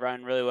was going to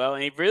run really well,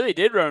 and he really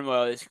did run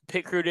well. His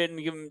pit crew didn't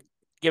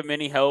give him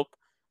any help,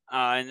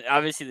 and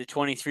obviously the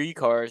 23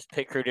 cars,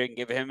 pit crew didn't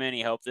give him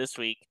any help this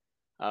week.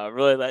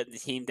 Really letting the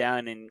team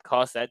down and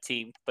cost that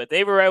team. But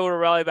they were able to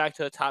rally back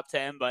to the top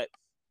 10. But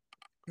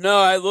no,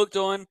 I looked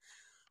on.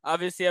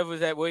 Obviously, I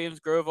was at Williams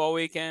Grove all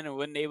weekend and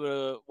wasn't able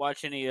to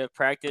watch any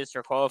practice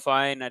or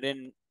qualifying. I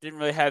didn't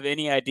really have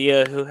any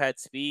idea who had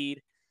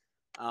speed.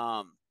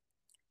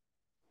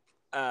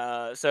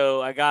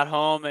 So I got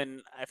home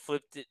and I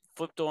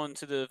flipped on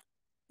to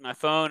my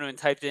phone and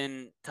typed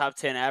in top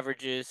 10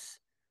 averages,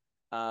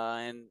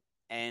 and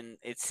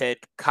it said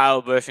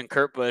Kyle Busch and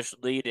Kurt Busch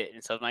lead it.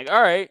 And so I'm like,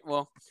 all right,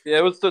 well. Yeah,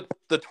 it was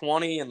the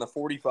 20 and the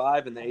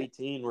 45 and the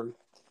 18 were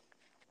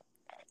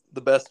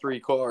the best 3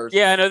 cars.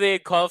 Yeah, I know they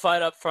had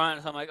qualified up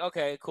front, so I'm like,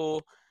 okay,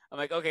 cool. I'm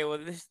like, okay, well,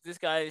 this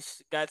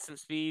guy's got some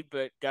speed,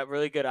 but got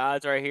really good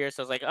odds right here.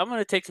 So I was like, I'm going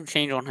to take some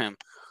change on him.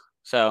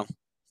 So.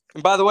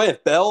 And by the way,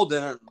 if Bell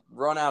didn't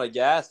run out of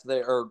gas,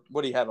 or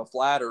would he have a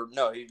flat? Or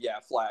no,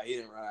 flat. He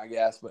didn't run out of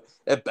gas. But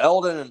if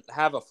Bell didn't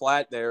have a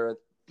flat there,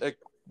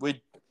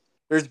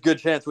 there's a good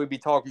chance we'd be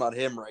talking about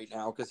him right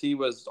now because he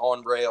was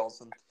on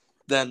rails and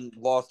then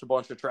lost a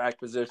bunch of track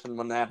position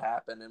when that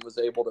happened and was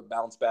able to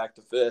bounce back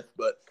to 5th.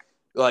 But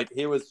like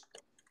he was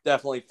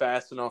definitely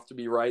fast enough to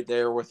be right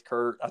there with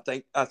Kurt.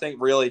 I think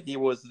really he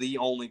was the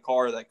only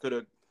car that could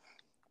have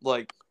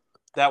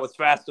that was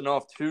fast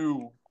enough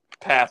to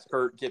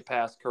get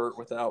past Kurt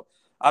without.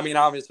 I mean,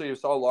 obviously you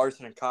saw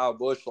Larson and Kyle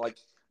Busch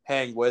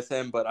hang with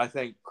him, but I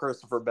think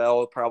Christopher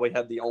Bell probably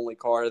had the only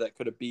car that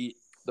could have beat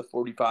the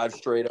 45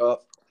 straight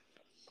up.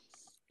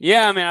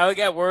 Yeah, I mean, I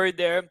got worried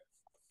there.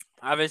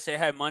 Obviously, I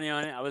had money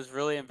on it. I was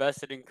really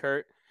invested in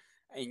Kurt,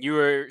 and you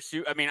were.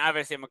 I mean,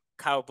 obviously, I'm a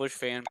Kyle Busch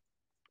fan,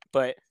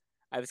 but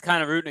I was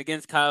kind of rooting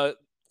against Kyle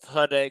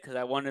today because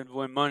I wanted to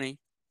win money.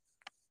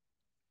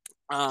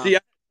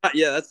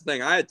 Yeah, that's the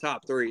thing. I had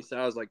top 3, so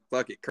I was like,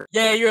 fuck it, Kurt.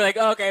 Yeah, you're like,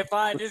 oh, okay,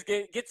 fine. Just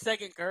get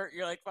second, Kurt.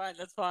 You're like, fine,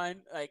 that's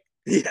fine. Like,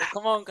 yeah.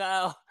 Come on,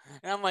 Kyle.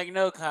 And I'm like,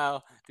 no,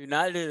 Kyle, do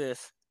not do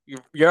this.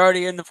 You're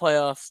already in the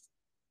playoffs.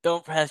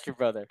 Don't pass your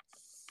brother.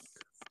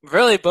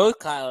 Really, both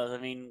Kyles. I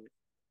mean,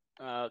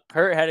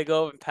 Kurt had to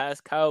go and pass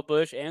Kyle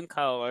Busch and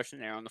Kyle Larson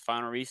there on the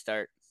final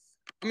restart.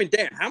 I mean,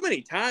 damn, how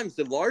many times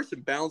did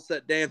Larson bounce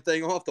that damn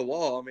thing off the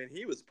wall? I mean,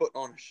 he was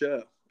putting on a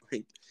show.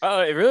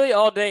 Really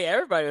all day,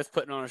 everybody was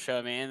putting on a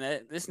show,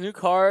 man. This new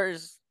car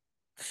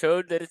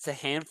showed that it's a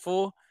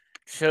handful.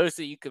 Shows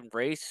that you can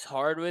race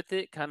hard with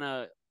it, kind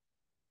of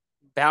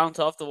bounce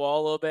off the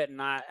wall a little bit and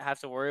not have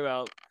to worry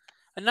about.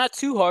 And not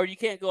too hard. You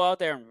can't go out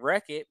there and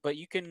wreck it, but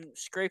you can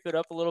scrape it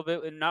up a little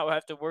bit and not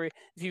have to worry.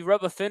 If you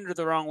rub a fender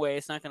the wrong way,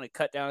 it's not going to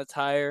cut down a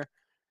tire,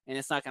 and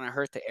it's not going to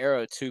hurt the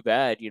aero too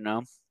bad, you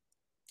know?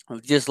 I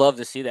would just love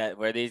to see that,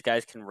 where these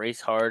guys can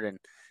race hard and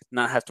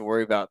not have to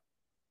worry about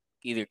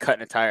either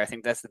cutting a tire. I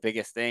think that's the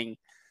biggest thing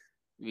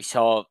we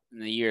saw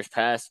in the years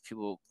past.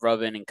 People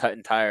rubbing and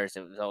cutting tires.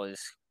 It was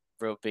always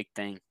a real big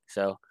thing.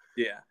 So,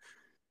 yeah,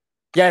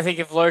 I think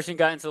if Larson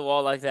got into the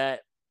wall like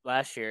that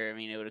last year, I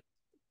mean, it would have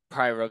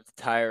probably rubbed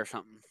the tire or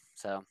something.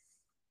 So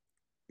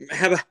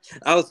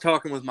I was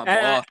talking with my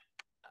boss.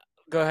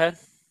 Go ahead.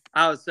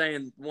 I was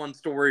saying one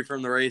story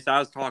from the race. I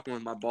was talking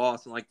with my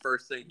boss, and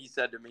first thing he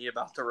said to me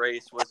about the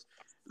race was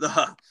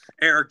the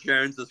Eric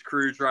Jones's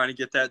crew trying to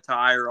get that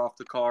tire off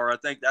the car. I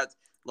think that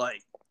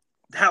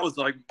was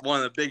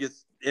one of the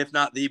biggest, if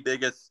not the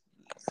biggest,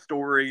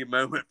 story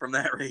moment from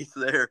that race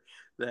there.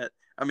 That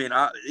I mean,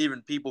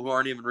 even people who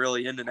aren't even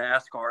really into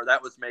NASCAR,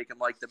 that was making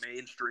the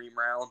mainstream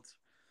rounds.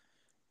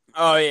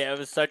 Oh, yeah, it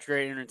was such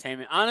great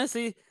entertainment.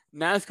 Honestly,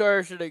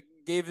 NASCAR should have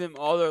gave them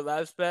all their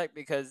laps back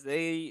because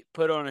they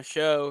put on a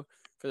show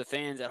for the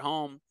fans at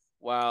home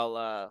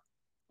while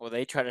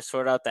they try to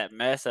sort out that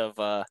mess of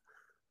a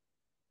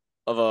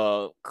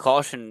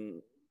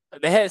caution.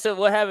 So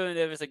what happened?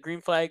 There was a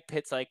green flag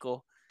pit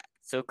cycle.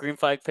 So green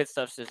flag pit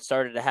stuff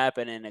started to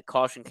happen, and a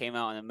caution came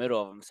out in the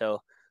middle of them.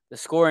 So the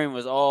scoring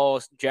was all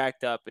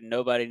jacked up and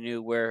nobody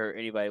knew where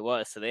anybody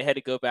was. So they had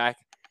to go back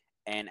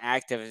and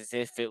act as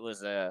if it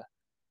was a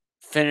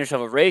finish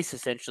of a race,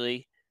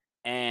 essentially,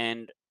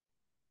 and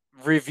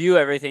review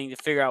everything to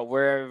figure out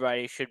where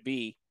everybody should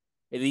be,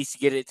 at least to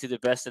get it to the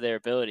best of their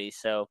ability.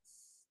 So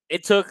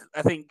it took,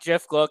 I think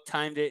Jeff Gluck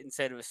timed it and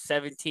said it was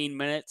 17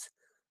 minutes.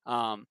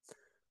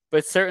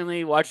 But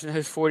certainly watching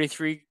those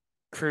 43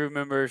 crew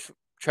members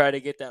try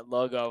to get that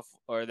lug off,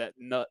 or that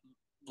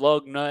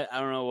lug nut, I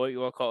don't know what you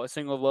want to call it, a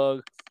single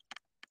lug,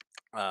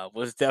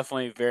 was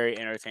definitely very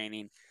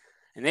entertaining.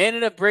 And they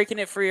ended up breaking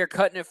it free or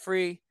cutting it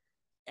free.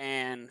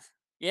 And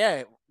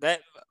yeah,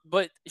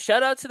 but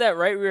shout out to that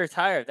right rear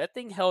tire. That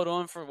thing held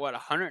on for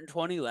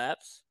 120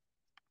 laps.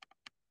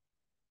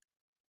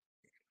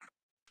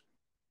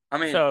 I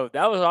mean, so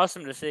that was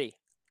awesome to see.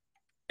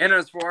 And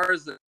as far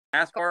as the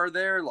NASCAR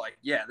there,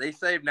 they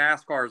saved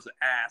NASCAR's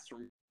ass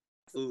from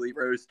absolutely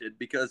roasted,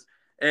 because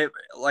it,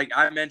 like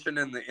I mentioned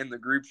in the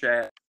group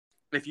chat,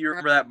 if you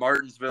remember that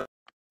Martinsville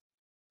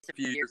a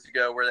few years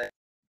ago, where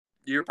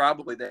you're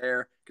probably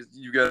there because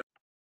you go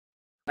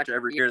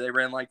every year, they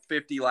ran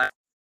 50 laps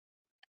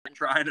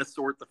trying to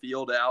sort the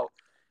field out.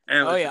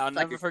 And I'll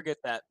never forget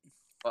that.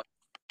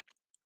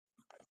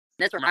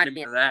 This reminded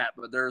me of that,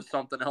 but there was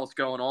something else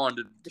going on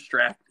to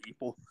distract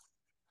people.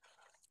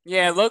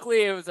 Yeah,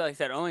 luckily it was, like I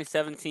said, only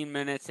 17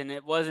 minutes, and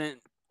it wasn't.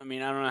 I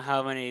mean, I don't know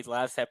how many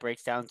laps that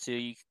breaks down to.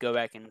 You could go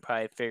back and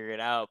probably figure it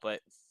out, but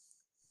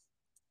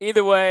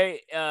either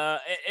way,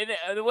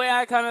 the way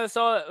I kind of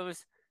saw it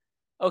was,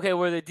 okay,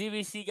 were the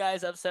DBC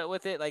guys upset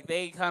with it? Like,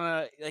 they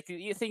kind of,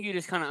 you think you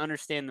just kind of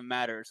understand the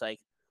matters. Like,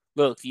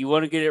 look, you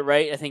want to get it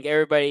right? I think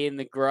everybody in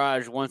the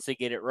garage wants to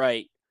get it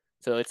right.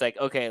 So it's like,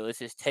 okay, let's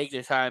just take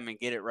the time and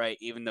get it right,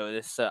 even though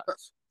this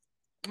sucks.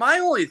 My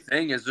only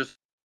thing is just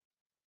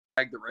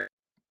the race.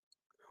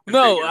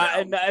 No,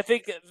 I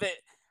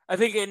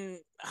think in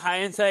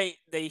hindsight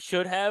they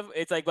should have.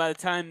 It's like by the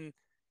time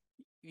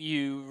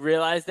you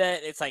realize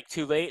that, it's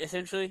too late,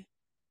 essentially.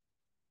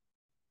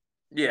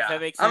 Yeah, if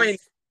that makes sense. I mean,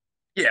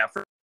 yeah.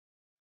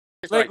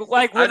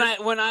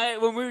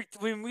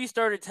 When we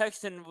started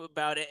texting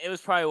about it, it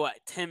was probably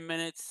 10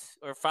 minutes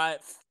or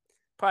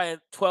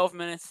 12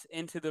 minutes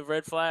into the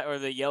red flag or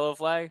the yellow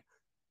flag,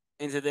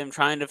 into them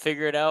trying to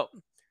figure it out.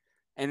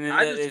 And then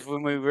that is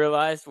when we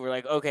realized, we're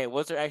like, okay,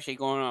 what's actually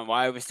going on?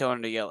 Why are we still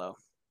under yellow?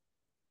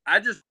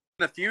 In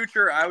the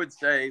future, I would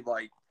say,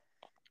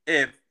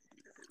 if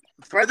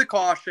throw the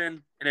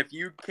caution, and if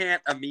you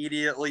can't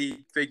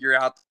immediately figure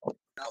out.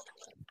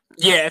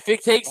 Yeah, if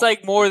it takes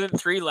more than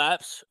 3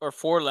 laps or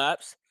 4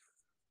 laps,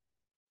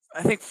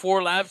 I think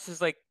 4 laps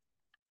is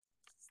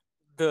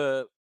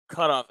the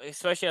cutoff,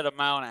 especially at 1.5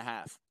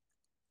 miles.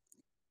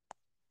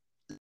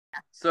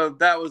 So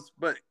that was,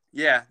 but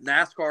yeah,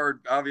 NASCAR,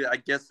 obviously, I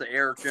guess the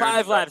Eric Jones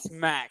 5 laps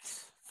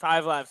max.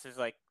 5 laps is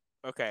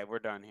okay, we're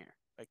done here.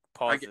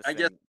 Pause this I thing.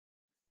 guess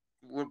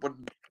would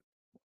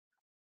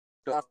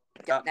got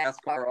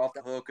NASCAR off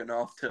the hook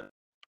enough to,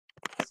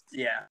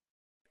 yeah.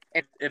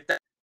 If that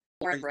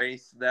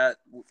race, that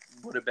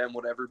would have been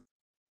whatever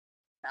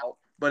out,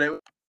 but it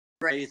was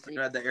a race and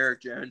had the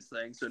Eric Jones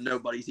thing, so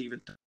nobody's even.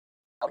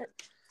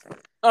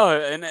 Oh,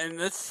 and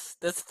that's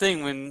the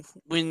thing,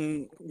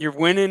 when you're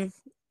winning,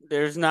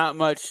 there's not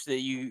much that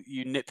you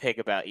nitpick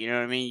about. You know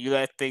what I mean? You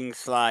let things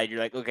slide. You're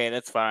like, okay,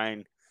 that's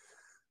fine.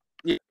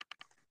 Yeah,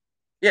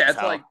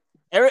 it's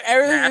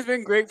everything has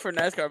been great for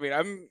NASCAR.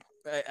 I mean,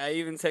 I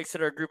even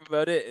texted our group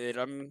about it, and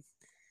I'm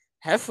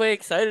halfway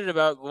excited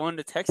about going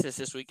to Texas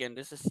this weekend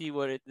just to see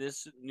what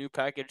this new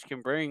package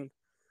can bring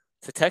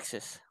to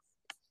Texas.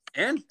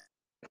 And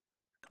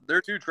there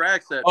are 2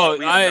 tracks that.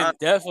 I am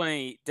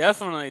definitely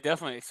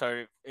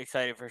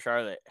excited for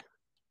Charlotte.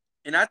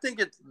 And I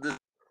think it's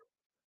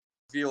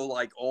feel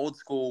old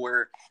school,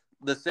 where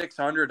the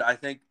 600, I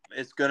think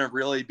it's gonna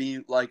really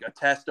be a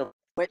test of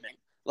equipment.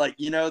 We'll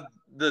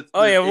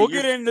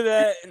get into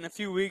that in a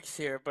few weeks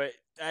here, but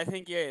I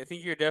think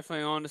you're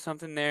definitely on to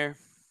something there.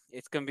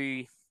 It's gonna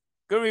be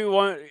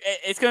one.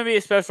 It's gonna be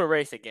a special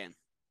race again.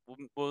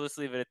 We'll just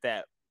leave it at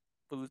that.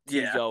 We'll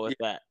tease y'all with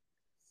that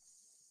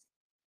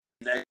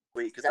next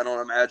week, because I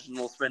don't imagine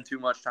we'll spend too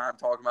much time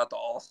talking about the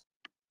All-Stars.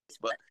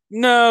 But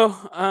no,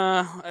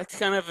 it's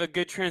kind of a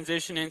good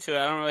transition into it.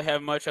 I don't really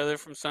have much other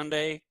from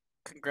Sunday.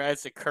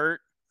 Congrats to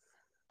Kurt.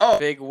 Oh,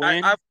 big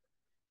win.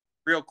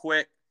 Real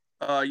quick,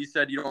 you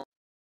said you don't.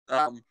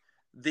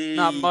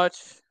 Not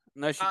much,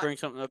 unless you bring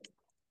something up.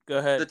 Go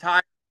ahead.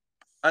 I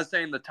was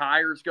saying the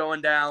tires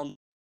going down.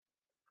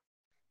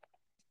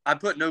 I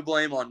put no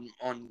blame on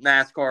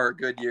NASCAR or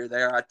Goodyear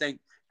there. I think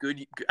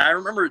I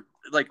remember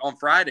on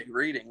Friday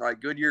reading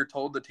Goodyear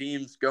told the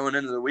teams going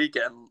into the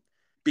weekend,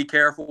 be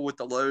careful with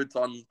the loads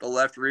on the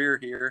left rear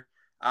here.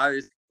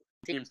 Obviously,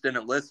 teams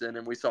didn't listen,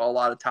 and we saw a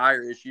lot of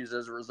tire issues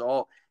as a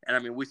result. And I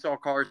mean, we saw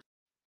cars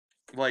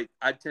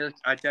I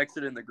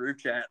texted in the group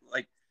chat,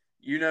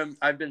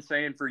 I've been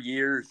saying for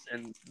years,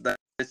 and that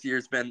this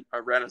year's been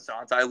a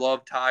renaissance. I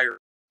love tires.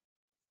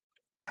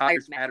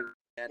 Tires matter.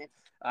 And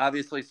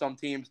obviously, some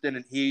teams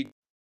didn't heed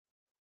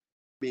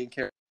being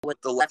careful only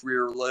the left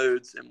rear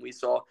loads, and we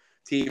saw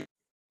teams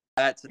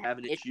flats and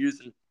having issues.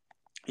 And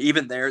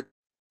even there, I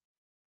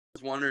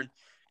was wondering,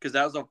 because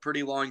that was a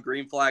pretty long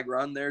green flag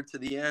run there to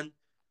the end,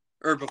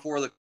 or before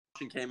the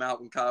caution came out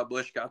when Kyle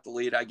Busch got the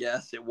lead, I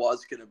guess it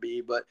was going to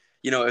be. But,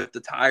 if the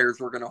tires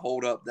were going to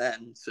hold up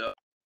then. So,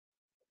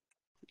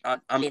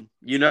 I'm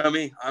you know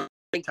me, I'm a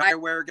big tire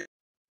wear guy.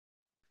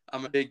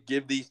 I'm a big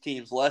give these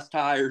teams less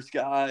tires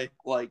guy.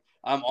 Like,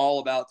 I'm all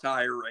about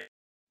tire rate.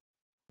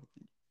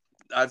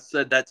 I've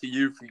said that to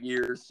you for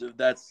years, so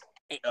that's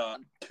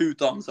 2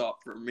 thumbs up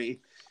for me.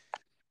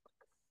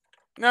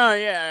 No,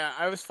 yeah,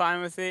 I was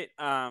fine with it.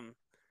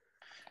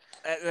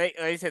 Like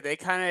I said,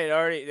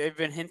 they've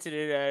been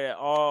hinted at it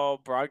all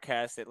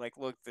broadcast it. Like,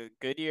 look, the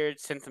Goodyear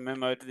sent the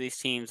memo to these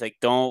teams, like,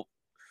 don't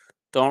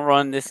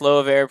run this low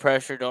of air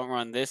pressure, don't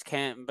run this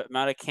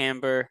amount of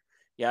camber,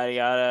 yada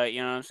yada.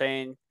 You know what I'm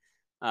saying?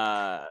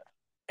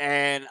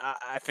 And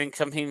I think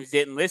some teams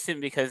didn't listen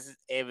because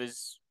it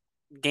was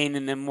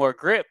gaining them more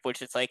grip,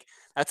 which it's like,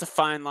 that's a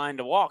fine line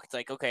to walk. It's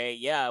like, okay,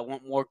 yeah, I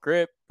want more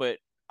grip, but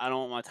I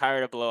don't want my tire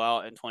to blow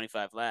out in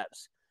 25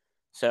 laps.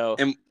 So,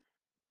 and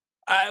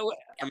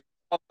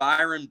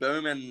Byron,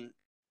 Bowman,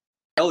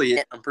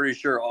 Elliott, I'm pretty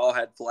sure all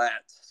had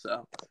flats.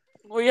 So,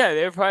 well, yeah,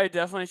 they were probably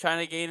definitely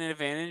trying to gain an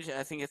advantage.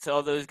 I think it's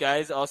all those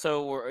guys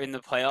also were in the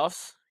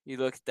playoffs. You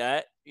look at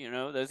that,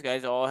 those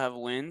guys all have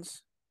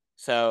wins.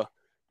 So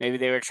maybe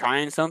they were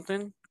trying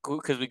something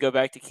because we go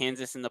back to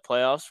Kansas in the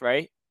playoffs,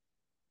 right?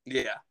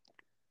 Yeah.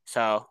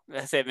 So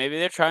that's it. Maybe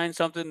they're trying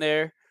something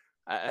there.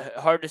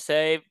 Hard to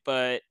say,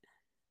 but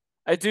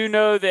I do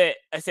know that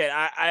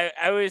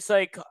I was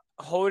like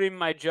holding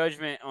my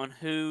judgment on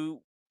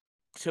who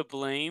to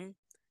blame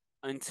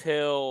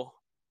until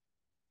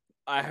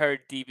I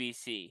heard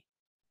DBC.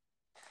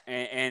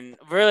 And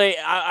really,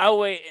 I'll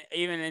wait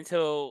even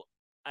until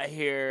I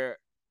hear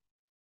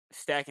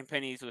stacking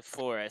pennies with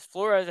Flores.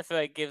 Flores, I feel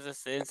like, gives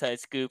us the inside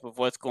scoop of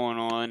what's going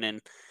on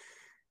and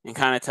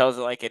kind of tells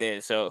it like it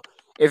is. So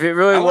if it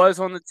really was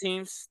on the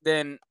teams,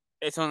 then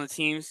it's on the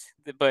teams.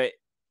 But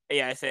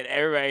yeah, I said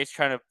everybody's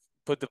trying to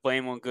put the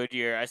blame on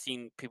Goodyear. I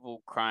seen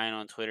people crying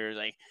on Twitter,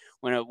 like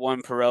when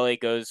one Pirelli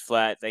goes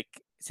flat, like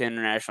it's an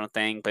international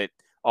thing, but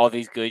all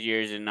these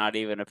Goodyears and not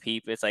even a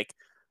peep. It's like,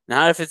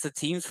 not if it's the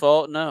team's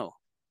fault, no.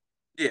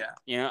 Yeah.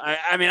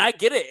 I mean, I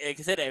get it. Like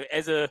I said,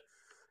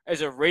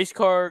 as a race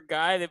car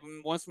guy that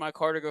wants my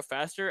car to go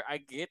faster, I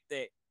get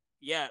that.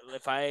 Yeah,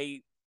 if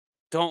I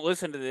don't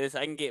listen to this,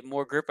 I can get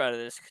more grip out of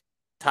this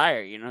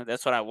tire.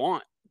 That's what I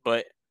want.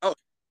 But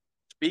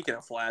speaking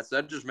of flats,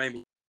 that just made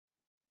me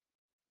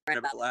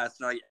about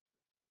last night.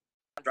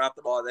 I dropped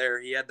the ball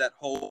there. He had that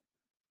hole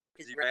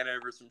because he ran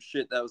over some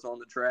shit that was on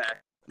the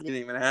track. You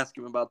didn't even ask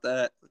him about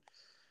that.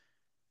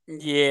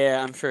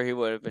 Yeah, I'm sure he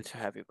would have been so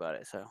happy about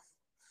it. So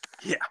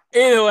yeah.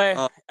 Either way,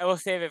 I will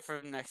save it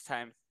for next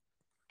time.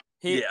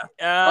 Go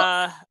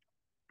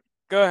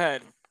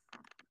ahead.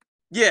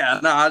 Yeah,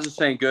 no, I was just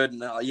saying good.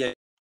 And, yeah,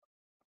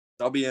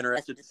 I'll be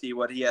interested to see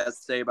what he has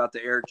to say about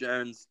the Eric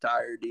Jones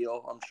tire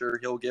deal. I'm sure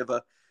he'll give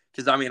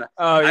because I mean,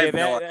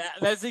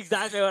 that's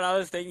exactly what I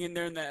was thinking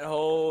during that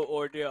whole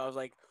ordeal. I was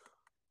like,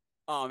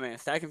 oh man,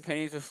 stacking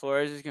pennies with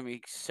Flores is gonna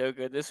be so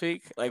good this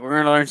week. Like, we're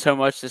gonna learn so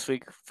much this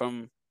week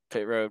from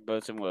Pit Road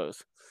Boats and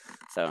Woes.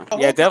 So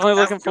yeah,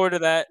 definitely looking forward to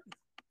that.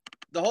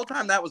 The whole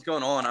time that was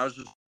going on, I was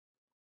just,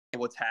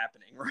 what's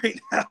happening right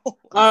now?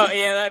 Oh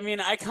yeah, I mean,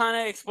 I kind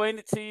of explained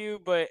it to you,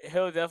 but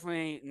he'll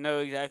definitely know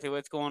exactly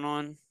what's going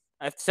on.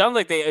 It sounds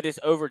like they just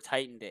over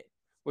tightened it,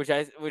 which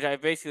I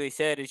basically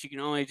said is you can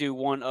only do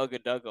one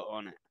Ugga Dugga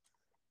on it.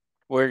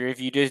 Where if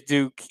you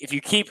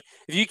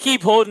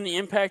keep holding the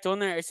impact on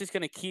there, it's just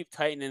gonna keep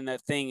tightening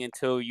that thing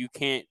until you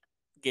can't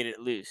get it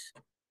loose.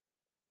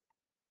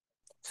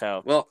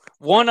 So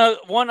one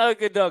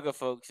Ugga Dugga,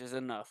 folks, is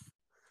enough.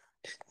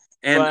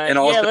 And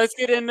also, let's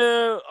get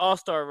into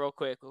All-Star real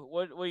quick.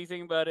 What do you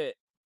think about it?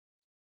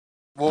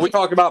 Well, we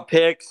talk about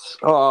picks.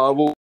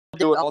 We'll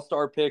do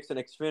All-Star picks and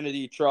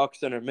Xfinity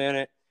trucks in a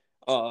minute.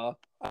 To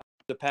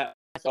pat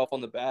myself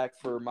on the back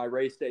for my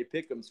race day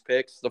pick'ems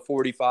picks, the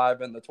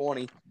 45 and the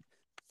 20.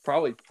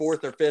 Probably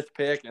 4th or 5th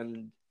pick,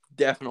 and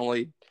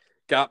definitely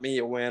got me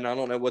a win. I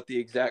don't know what the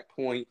exact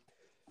point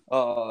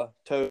total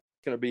is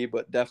going to be,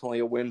 but definitely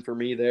a win for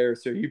me there.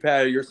 So you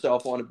patted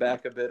yourself on the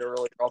back a bit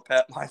earlier. I'll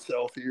pat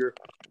myself here.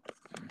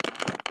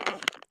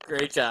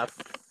 Great job.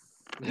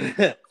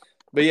 But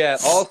yeah,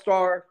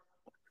 All-Star,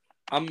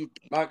 I'm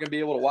not going to be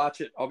able to watch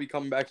it. I'll be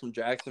coming back from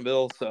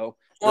Jacksonville. So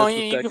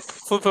you can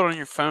flip it on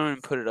your phone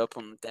and put it up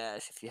on the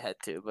dash if you had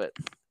to. But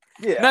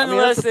yeah,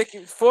 nonetheless, the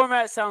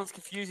format sounds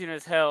confusing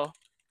as hell.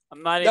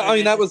 I'm not even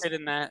interested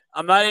in that.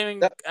 I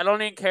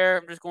don't even care.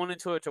 I'm just going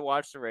into it to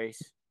watch the race.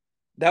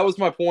 That was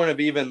my point of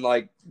even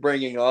like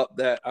bringing up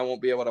that I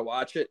won't be able to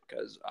watch it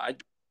because I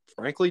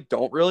frankly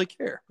don't really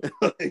care.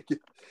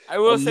 I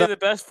will say the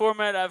best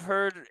format I've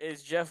heard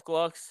is Jeff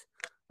Gluck's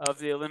of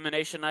the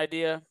elimination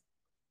idea.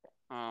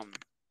 I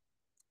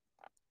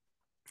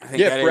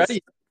think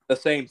Freddie the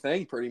same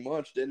thing pretty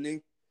much, didn't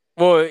he?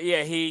 Well,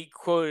 yeah, he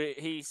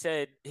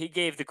said he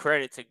gave the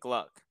credit to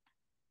Gluck.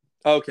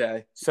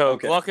 Okay. So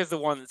Okay. Gluck is the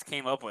one that's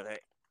came up with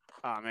it,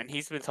 and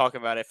he's been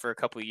talking about it for a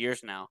couple of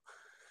years now.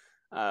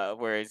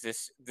 Whereas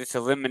this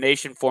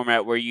elimination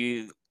format where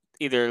you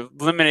either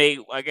eliminate,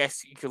 I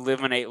guess you could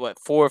eliminate 4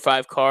 or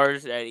 5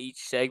 cars at each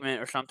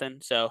segment or something.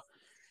 So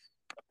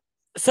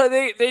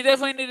they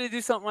definitely need to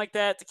do something like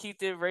that to keep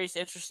the race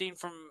interesting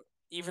from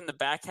even the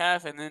back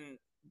half, and then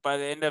by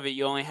the end of it,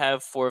 you only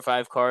have 4 or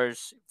 5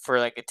 cars for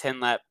like a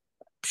 10-lap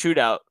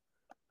shootout.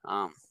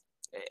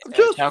 It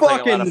Just sounds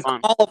like a lot of fucking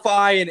fun.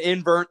 qualify and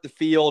invert the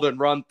field and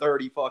run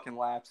 30 fucking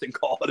laps and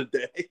call it a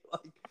day.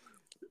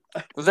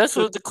 Well, that's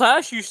what the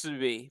class used to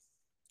be.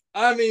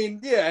 I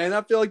mean, yeah, and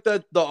I feel like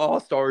that the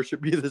All-Stars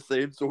should be the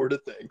same sort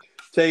of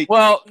thing.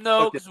 Well,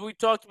 no, because we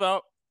talked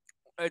about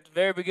at the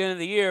very beginning of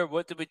the year.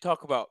 What did we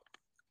talk about?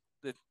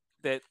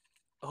 That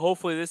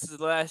hopefully this is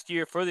the last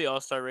year for the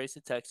All-Star race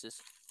in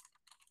Texas.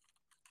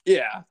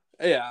 Yeah.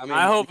 I mean,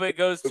 I hope it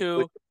goes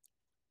to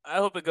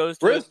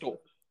Bristol.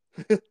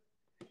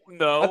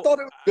 No, I thought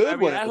it was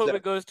good I hope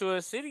it goes to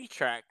a city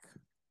track.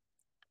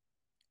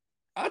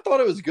 I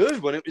thought it was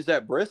good when it was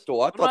at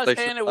Bristol. I'm not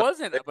saying it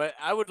wasn't, but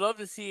I would love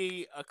to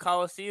see a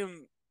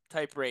Coliseum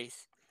type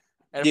race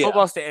at a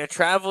football stadium, a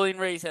traveling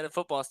race at a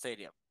football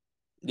stadium.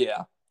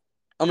 Yeah.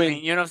 I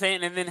mean, you know what I'm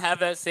saying? And then have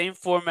that same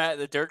format,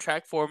 the dirt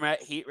track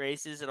format, heat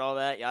races and all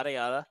that, yada,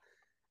 yada,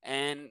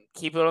 and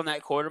keep it on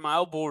that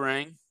quarter-mile bull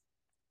ring,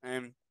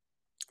 and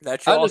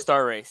that's your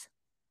all-star race.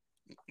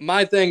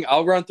 My thing,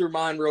 I'll run through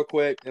mine real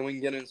quick, and we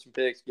can get into some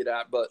picks, get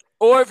out.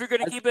 Or if you're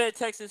going to keep it at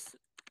Texas,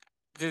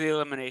 do the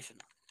elimination.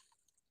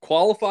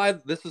 Qualify.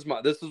 This is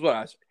what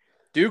I say.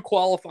 Do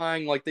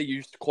qualifying like they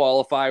used to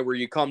qualify, where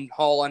you come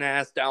hauling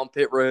ass down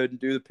pit road and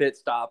do the pit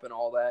stop and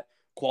all that.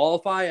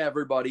 Qualify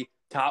everybody.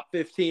 Top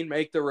 15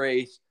 make the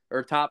race,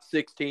 or top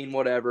 16,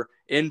 whatever.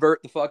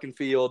 Invert the fucking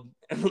field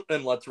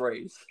and let's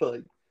race.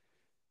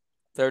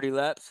 30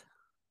 laps?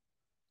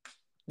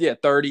 Yeah,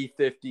 30,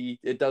 50.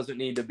 It doesn't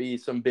need to be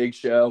some big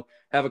show.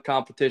 Have a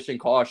competition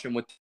caution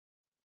with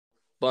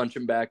bunch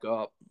them back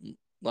up.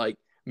 Like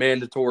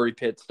mandatory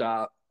pit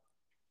stop.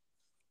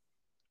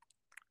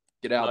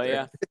 Get out there.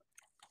 Yeah.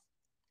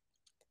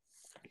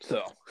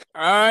 So. All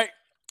right.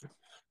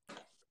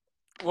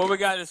 What we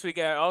got this week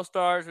at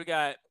All-Stars? We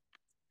got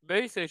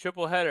basically a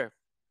triple header.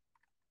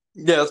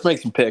 Yeah, let's make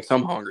some picks.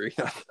 I'm hungry.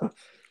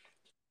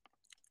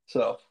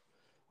 So,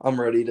 I'm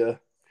ready to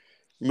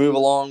move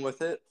along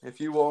with it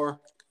if you are.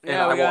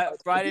 Yeah, we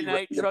got Friday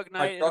night truck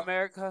night in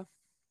America.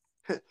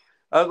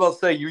 I was about to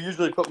say, you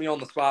usually put me on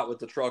the spot with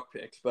the truck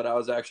picks, but I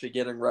was actually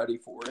getting ready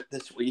for it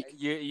this week.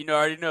 You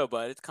already know,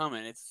 bud. It's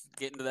coming. It's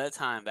getting to that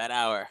time, that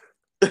hour.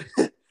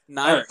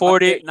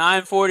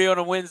 9:40 on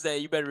a Wednesday.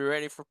 You better be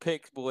ready for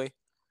picks, boy.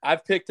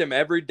 I've picked him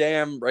every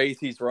damn race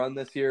he's run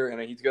this year,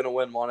 and he's going to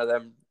win one of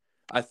them.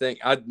 I think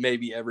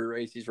maybe every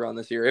race he's run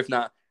this year. If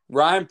not,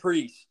 Ryan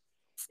Preece.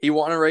 He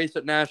won a race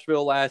at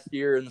Nashville last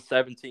year in the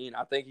 17.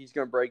 I think he's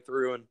going to break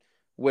through and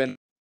win.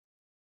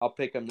 I'll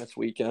pick him this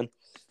weekend.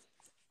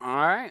 All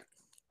right.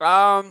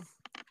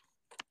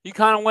 You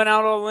kind of went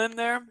out on a limb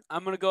there.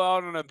 I'm going to go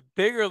out on a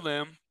bigger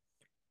limb.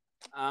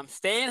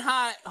 Staying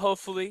hot,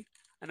 hopefully.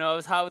 I know I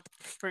was hot with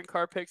the sprint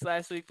car picks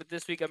last week, but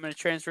this week I'm going to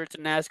transfer it to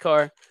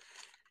NASCAR.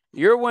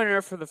 Your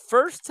winner for the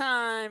first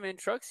time in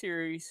Truck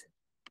Series,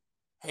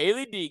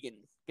 Hailie Deegan,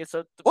 picks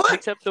up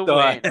the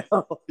win.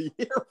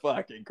 You're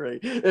fucking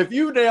crazy. If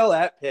you nail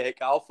that pick,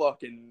 I'll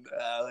fucking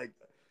I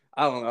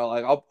don't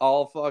know.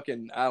 I'll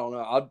fucking I don't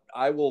know.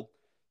 I will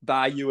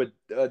buy you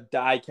a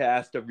die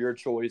cast of your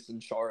choice in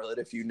Charlotte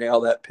if you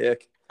nail that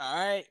pick. All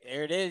right,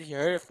 there it is. You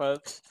heard it,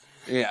 folks.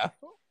 Yeah,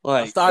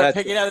 I'll start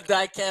picking out a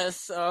die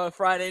cast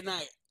Friday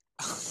night.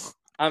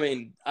 I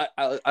mean,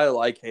 I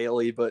like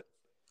Hailie, but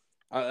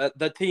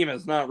the team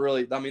is not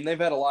really. I mean, they've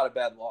had a lot of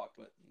bad luck,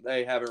 but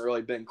they haven't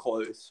really been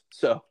close.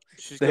 So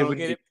she's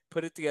gonna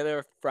put it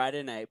together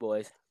Friday night,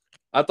 boys.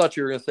 I thought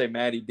you were gonna say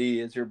Matty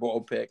D is your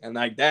bold pick, and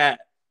like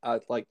that, I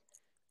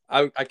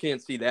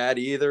can't see that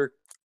either.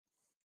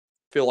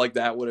 Feel like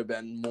that would have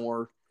been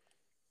more.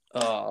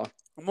 I'm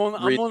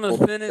on the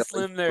thinnest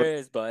limb there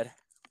is, bud.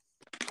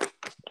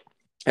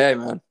 Hey,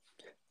 man.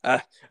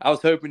 I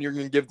was hoping you were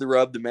going to give the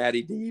rub to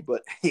Matty D,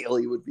 but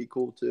Hailie would be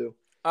cool too.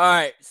 All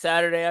right,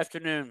 Saturday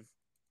afternoon.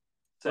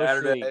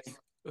 Saturday.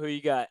 Who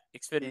you got?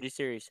 Xfinity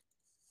Series.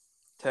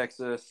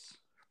 Texas,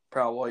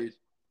 probably.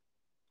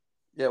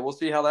 Yeah, we'll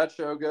see how that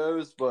show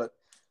goes, but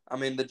I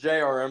mean the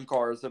JRM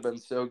cars have been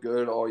so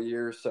good all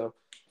year, so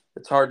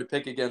it's hard to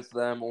pick against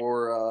them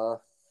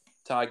or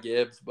Ty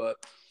Gibbs,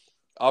 but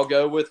I'll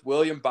go with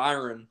William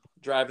Byron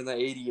driving the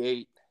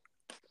 88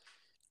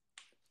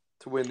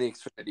 to win the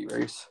Xfinity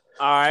race.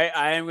 All right,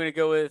 I am going to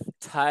go with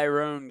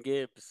Tyrone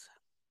Gibbs.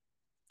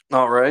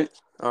 All right,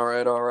 All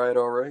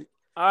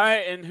right,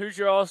 and who's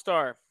your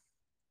all-star?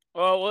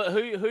 Well,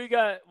 who you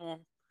got? Well,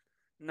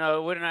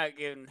 no, we're not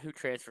giving who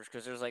transfers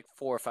because there's like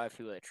 4 or 5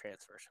 people that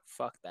transfer. So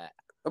fuck that.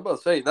 I'm about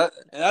to say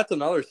that's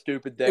another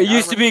stupid thing. It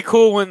used to be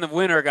cool when the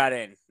winner got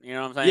in. You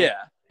know what I'm saying?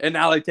 Yeah, and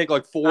now they take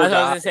like 4 guys. I was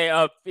guys. gonna say,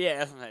 yeah,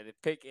 that's what I'm saying. They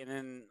pick, and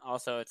then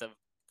also it's a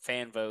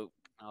fan vote.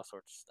 all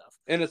sorts of stuff.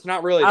 And it's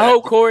not really. I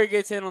hope Corey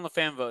gets in on the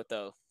fan vote,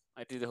 though.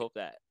 I do hope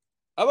that.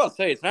 I was about to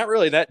say it's not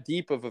really that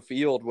deep of a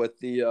field with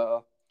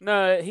the.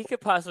 No, he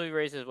could possibly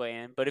race his way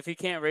in, but if he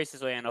can't race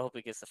his way in, I hope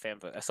he gets the fan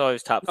vote. I saw he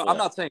was top 4. I'm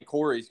not saying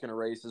Corey's going to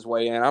race his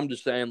way in. I'm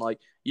just saying like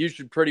you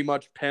should pretty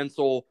much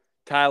pencil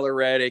Tyler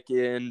Reddick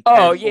in.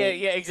 Oh yeah,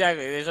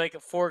 exactly. There's like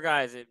 4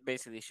 guys that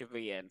basically should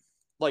be in.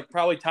 Like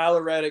probably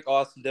Tyler Reddick,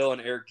 Austin Dillon,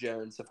 Eric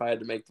Jones. If I had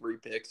to make 3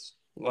 picks,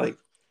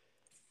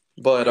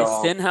 but is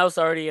Stenhouse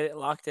already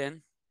locked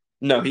in?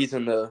 No, he's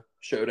in the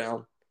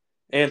showdown,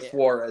 and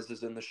Suarez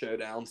is in the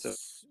showdown. So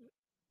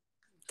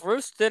throw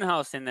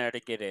Stenhouse in there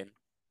to get in.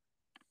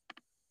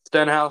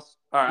 Stenhouse.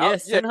 All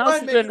right.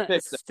 Stenhouse.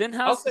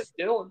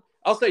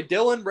 I'll say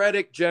Dillon,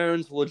 Reddick,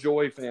 Jones,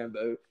 LaJoie fan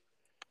vote.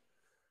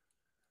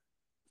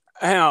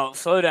 Hang on,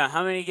 slow down.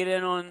 How many get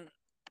in on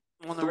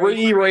the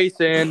 3 race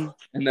in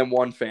and then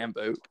 1 fan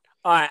vote?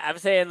 All right, I'm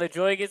saying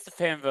LaJoie gets the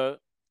fan vote.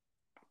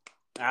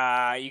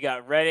 You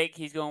got Reddick.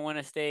 He's going to win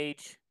a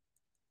stage.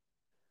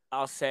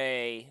 I'll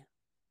say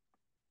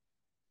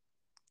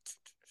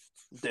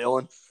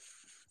Dillon.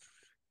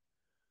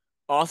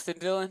 Austin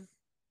Dillon.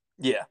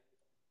 Yeah.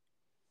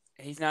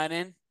 He's not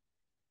in?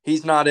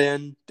 He's not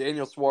in.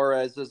 Daniel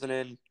Suarez isn't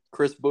in.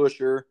 Chris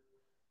Buescher.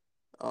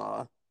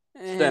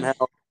 Stenhouse.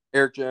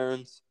 Eric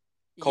Jones.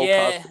 Cole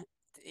Custer.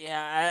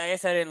 Yeah, I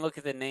guess I didn't look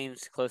at the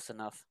names close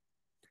enough.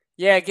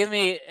 Yeah,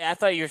 I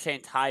thought you were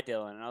saying Ty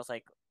Dillon, and I was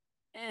like,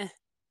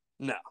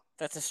 No.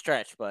 That's a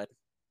stretch, bud.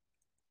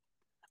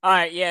 All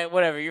right, yeah,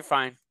 whatever. You're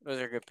fine.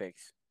 Those are good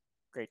picks.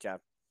 Great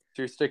job.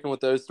 So you're sticking with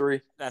those 3?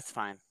 That's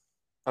fine.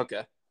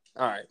 Okay.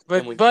 All right.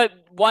 But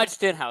watch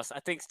Stenhouse. I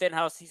think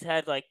Stenhouse, he's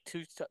had like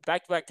 2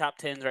 back-to-back top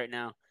 10s right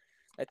now.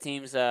 That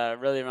team's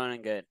really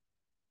running good.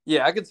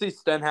 Yeah, I could see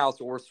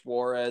Stenhouse or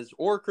Suarez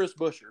or Chris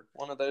Buescher.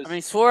 One of those. I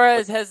mean,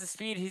 Suarez has the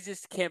speed. He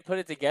just can't put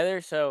it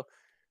together. So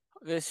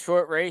this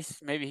short race,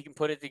 maybe he can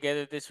put it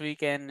together this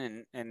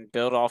weekend and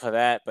build off of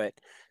that. But,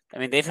 I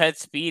mean, they've had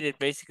speed at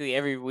basically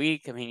every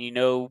week. I mean,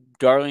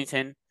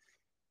 Darlington,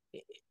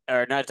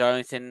 or not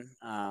Darlington,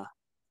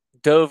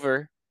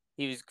 Dover,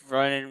 he was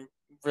running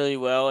really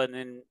well and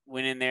then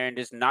went in there and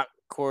just knocked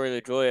Corey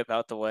LaJoie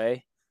out the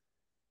way.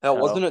 Hell,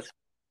 wasn't it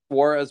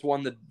Suarez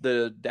won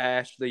the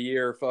dash the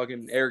year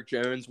fucking Eric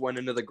Jones went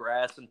into the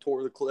grass and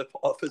tore the clip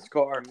off his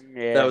car?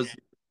 Yeah. That was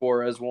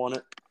Suarez won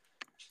it.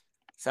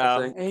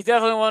 So he's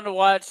definitely one to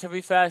watch. He'll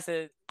be fast.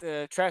 The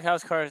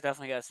Trackhouse car has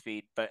definitely got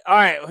speed. But all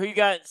right, who you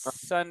got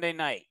Sunday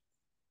night?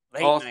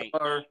 Late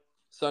All-Star, night.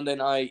 Sunday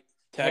night,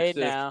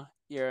 Texas. Hey now,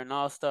 you're an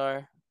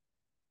all-star.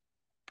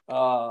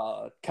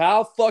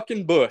 Kyle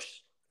fucking Busch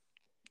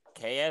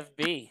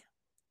KFB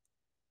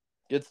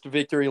gets to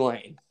victory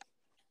lane.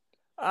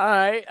 All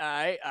right.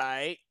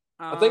 I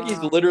think he's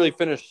literally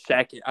finished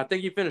second. I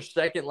think he finished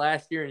second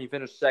last year, and he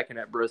finished second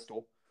at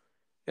Bristol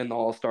in the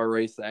All-Star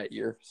race that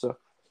year. So,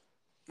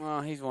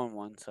 well, he's won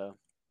one. So,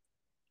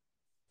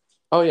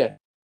 oh yeah.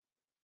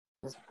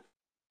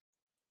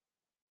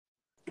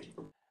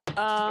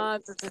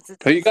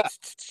 Who you got?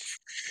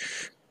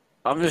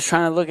 I'm just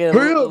trying to look at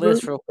the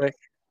list real quick.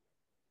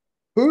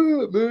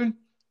 Hurry up, man.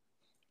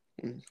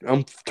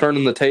 I'm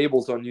turning the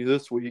tables on you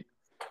this week.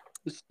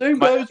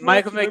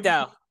 Michael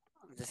McDowell.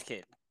 I'm just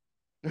kidding.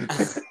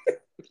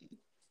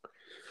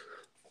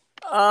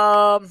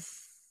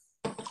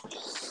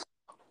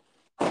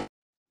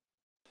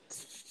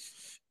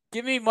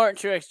 Give me Martin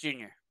Truex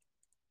Jr.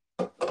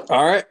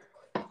 All right.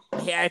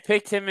 Yeah, I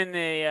picked him in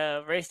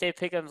the race day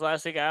pick'ems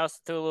last week. I also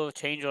threw a little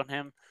change on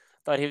him.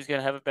 Thought he was going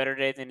to have a better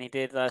day than he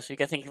did last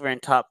week. I think he ran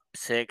top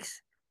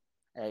 6.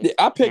 Yeah,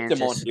 I picked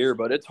him on here,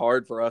 but it's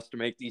hard for us to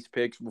make these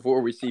picks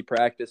before we see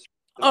practice.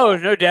 Oh,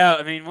 no doubt.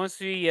 I mean, once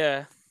we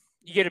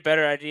you get a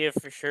better idea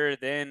for sure,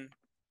 then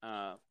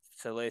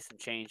to lay some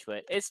change.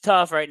 But it's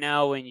tough right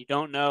now when you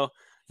don't know.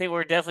 I think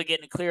we're definitely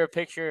getting a clearer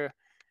picture,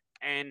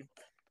 and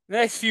the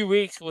next few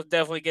weeks we'll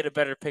definitely get a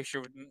better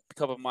picture with a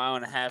couple of mile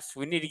and a half.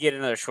 So we need to get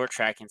another short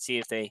track and see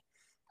if they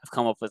have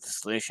come up with a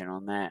solution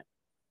on that,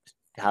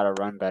 how to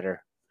run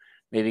better.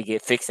 Maybe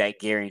fix that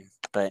gearing,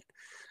 but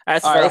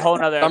that's for a whole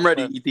nother. I'm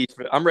ready to eat these.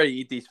 I'm ready to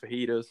eat these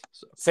fajitas.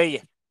 So. See ya.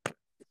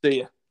 See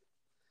ya.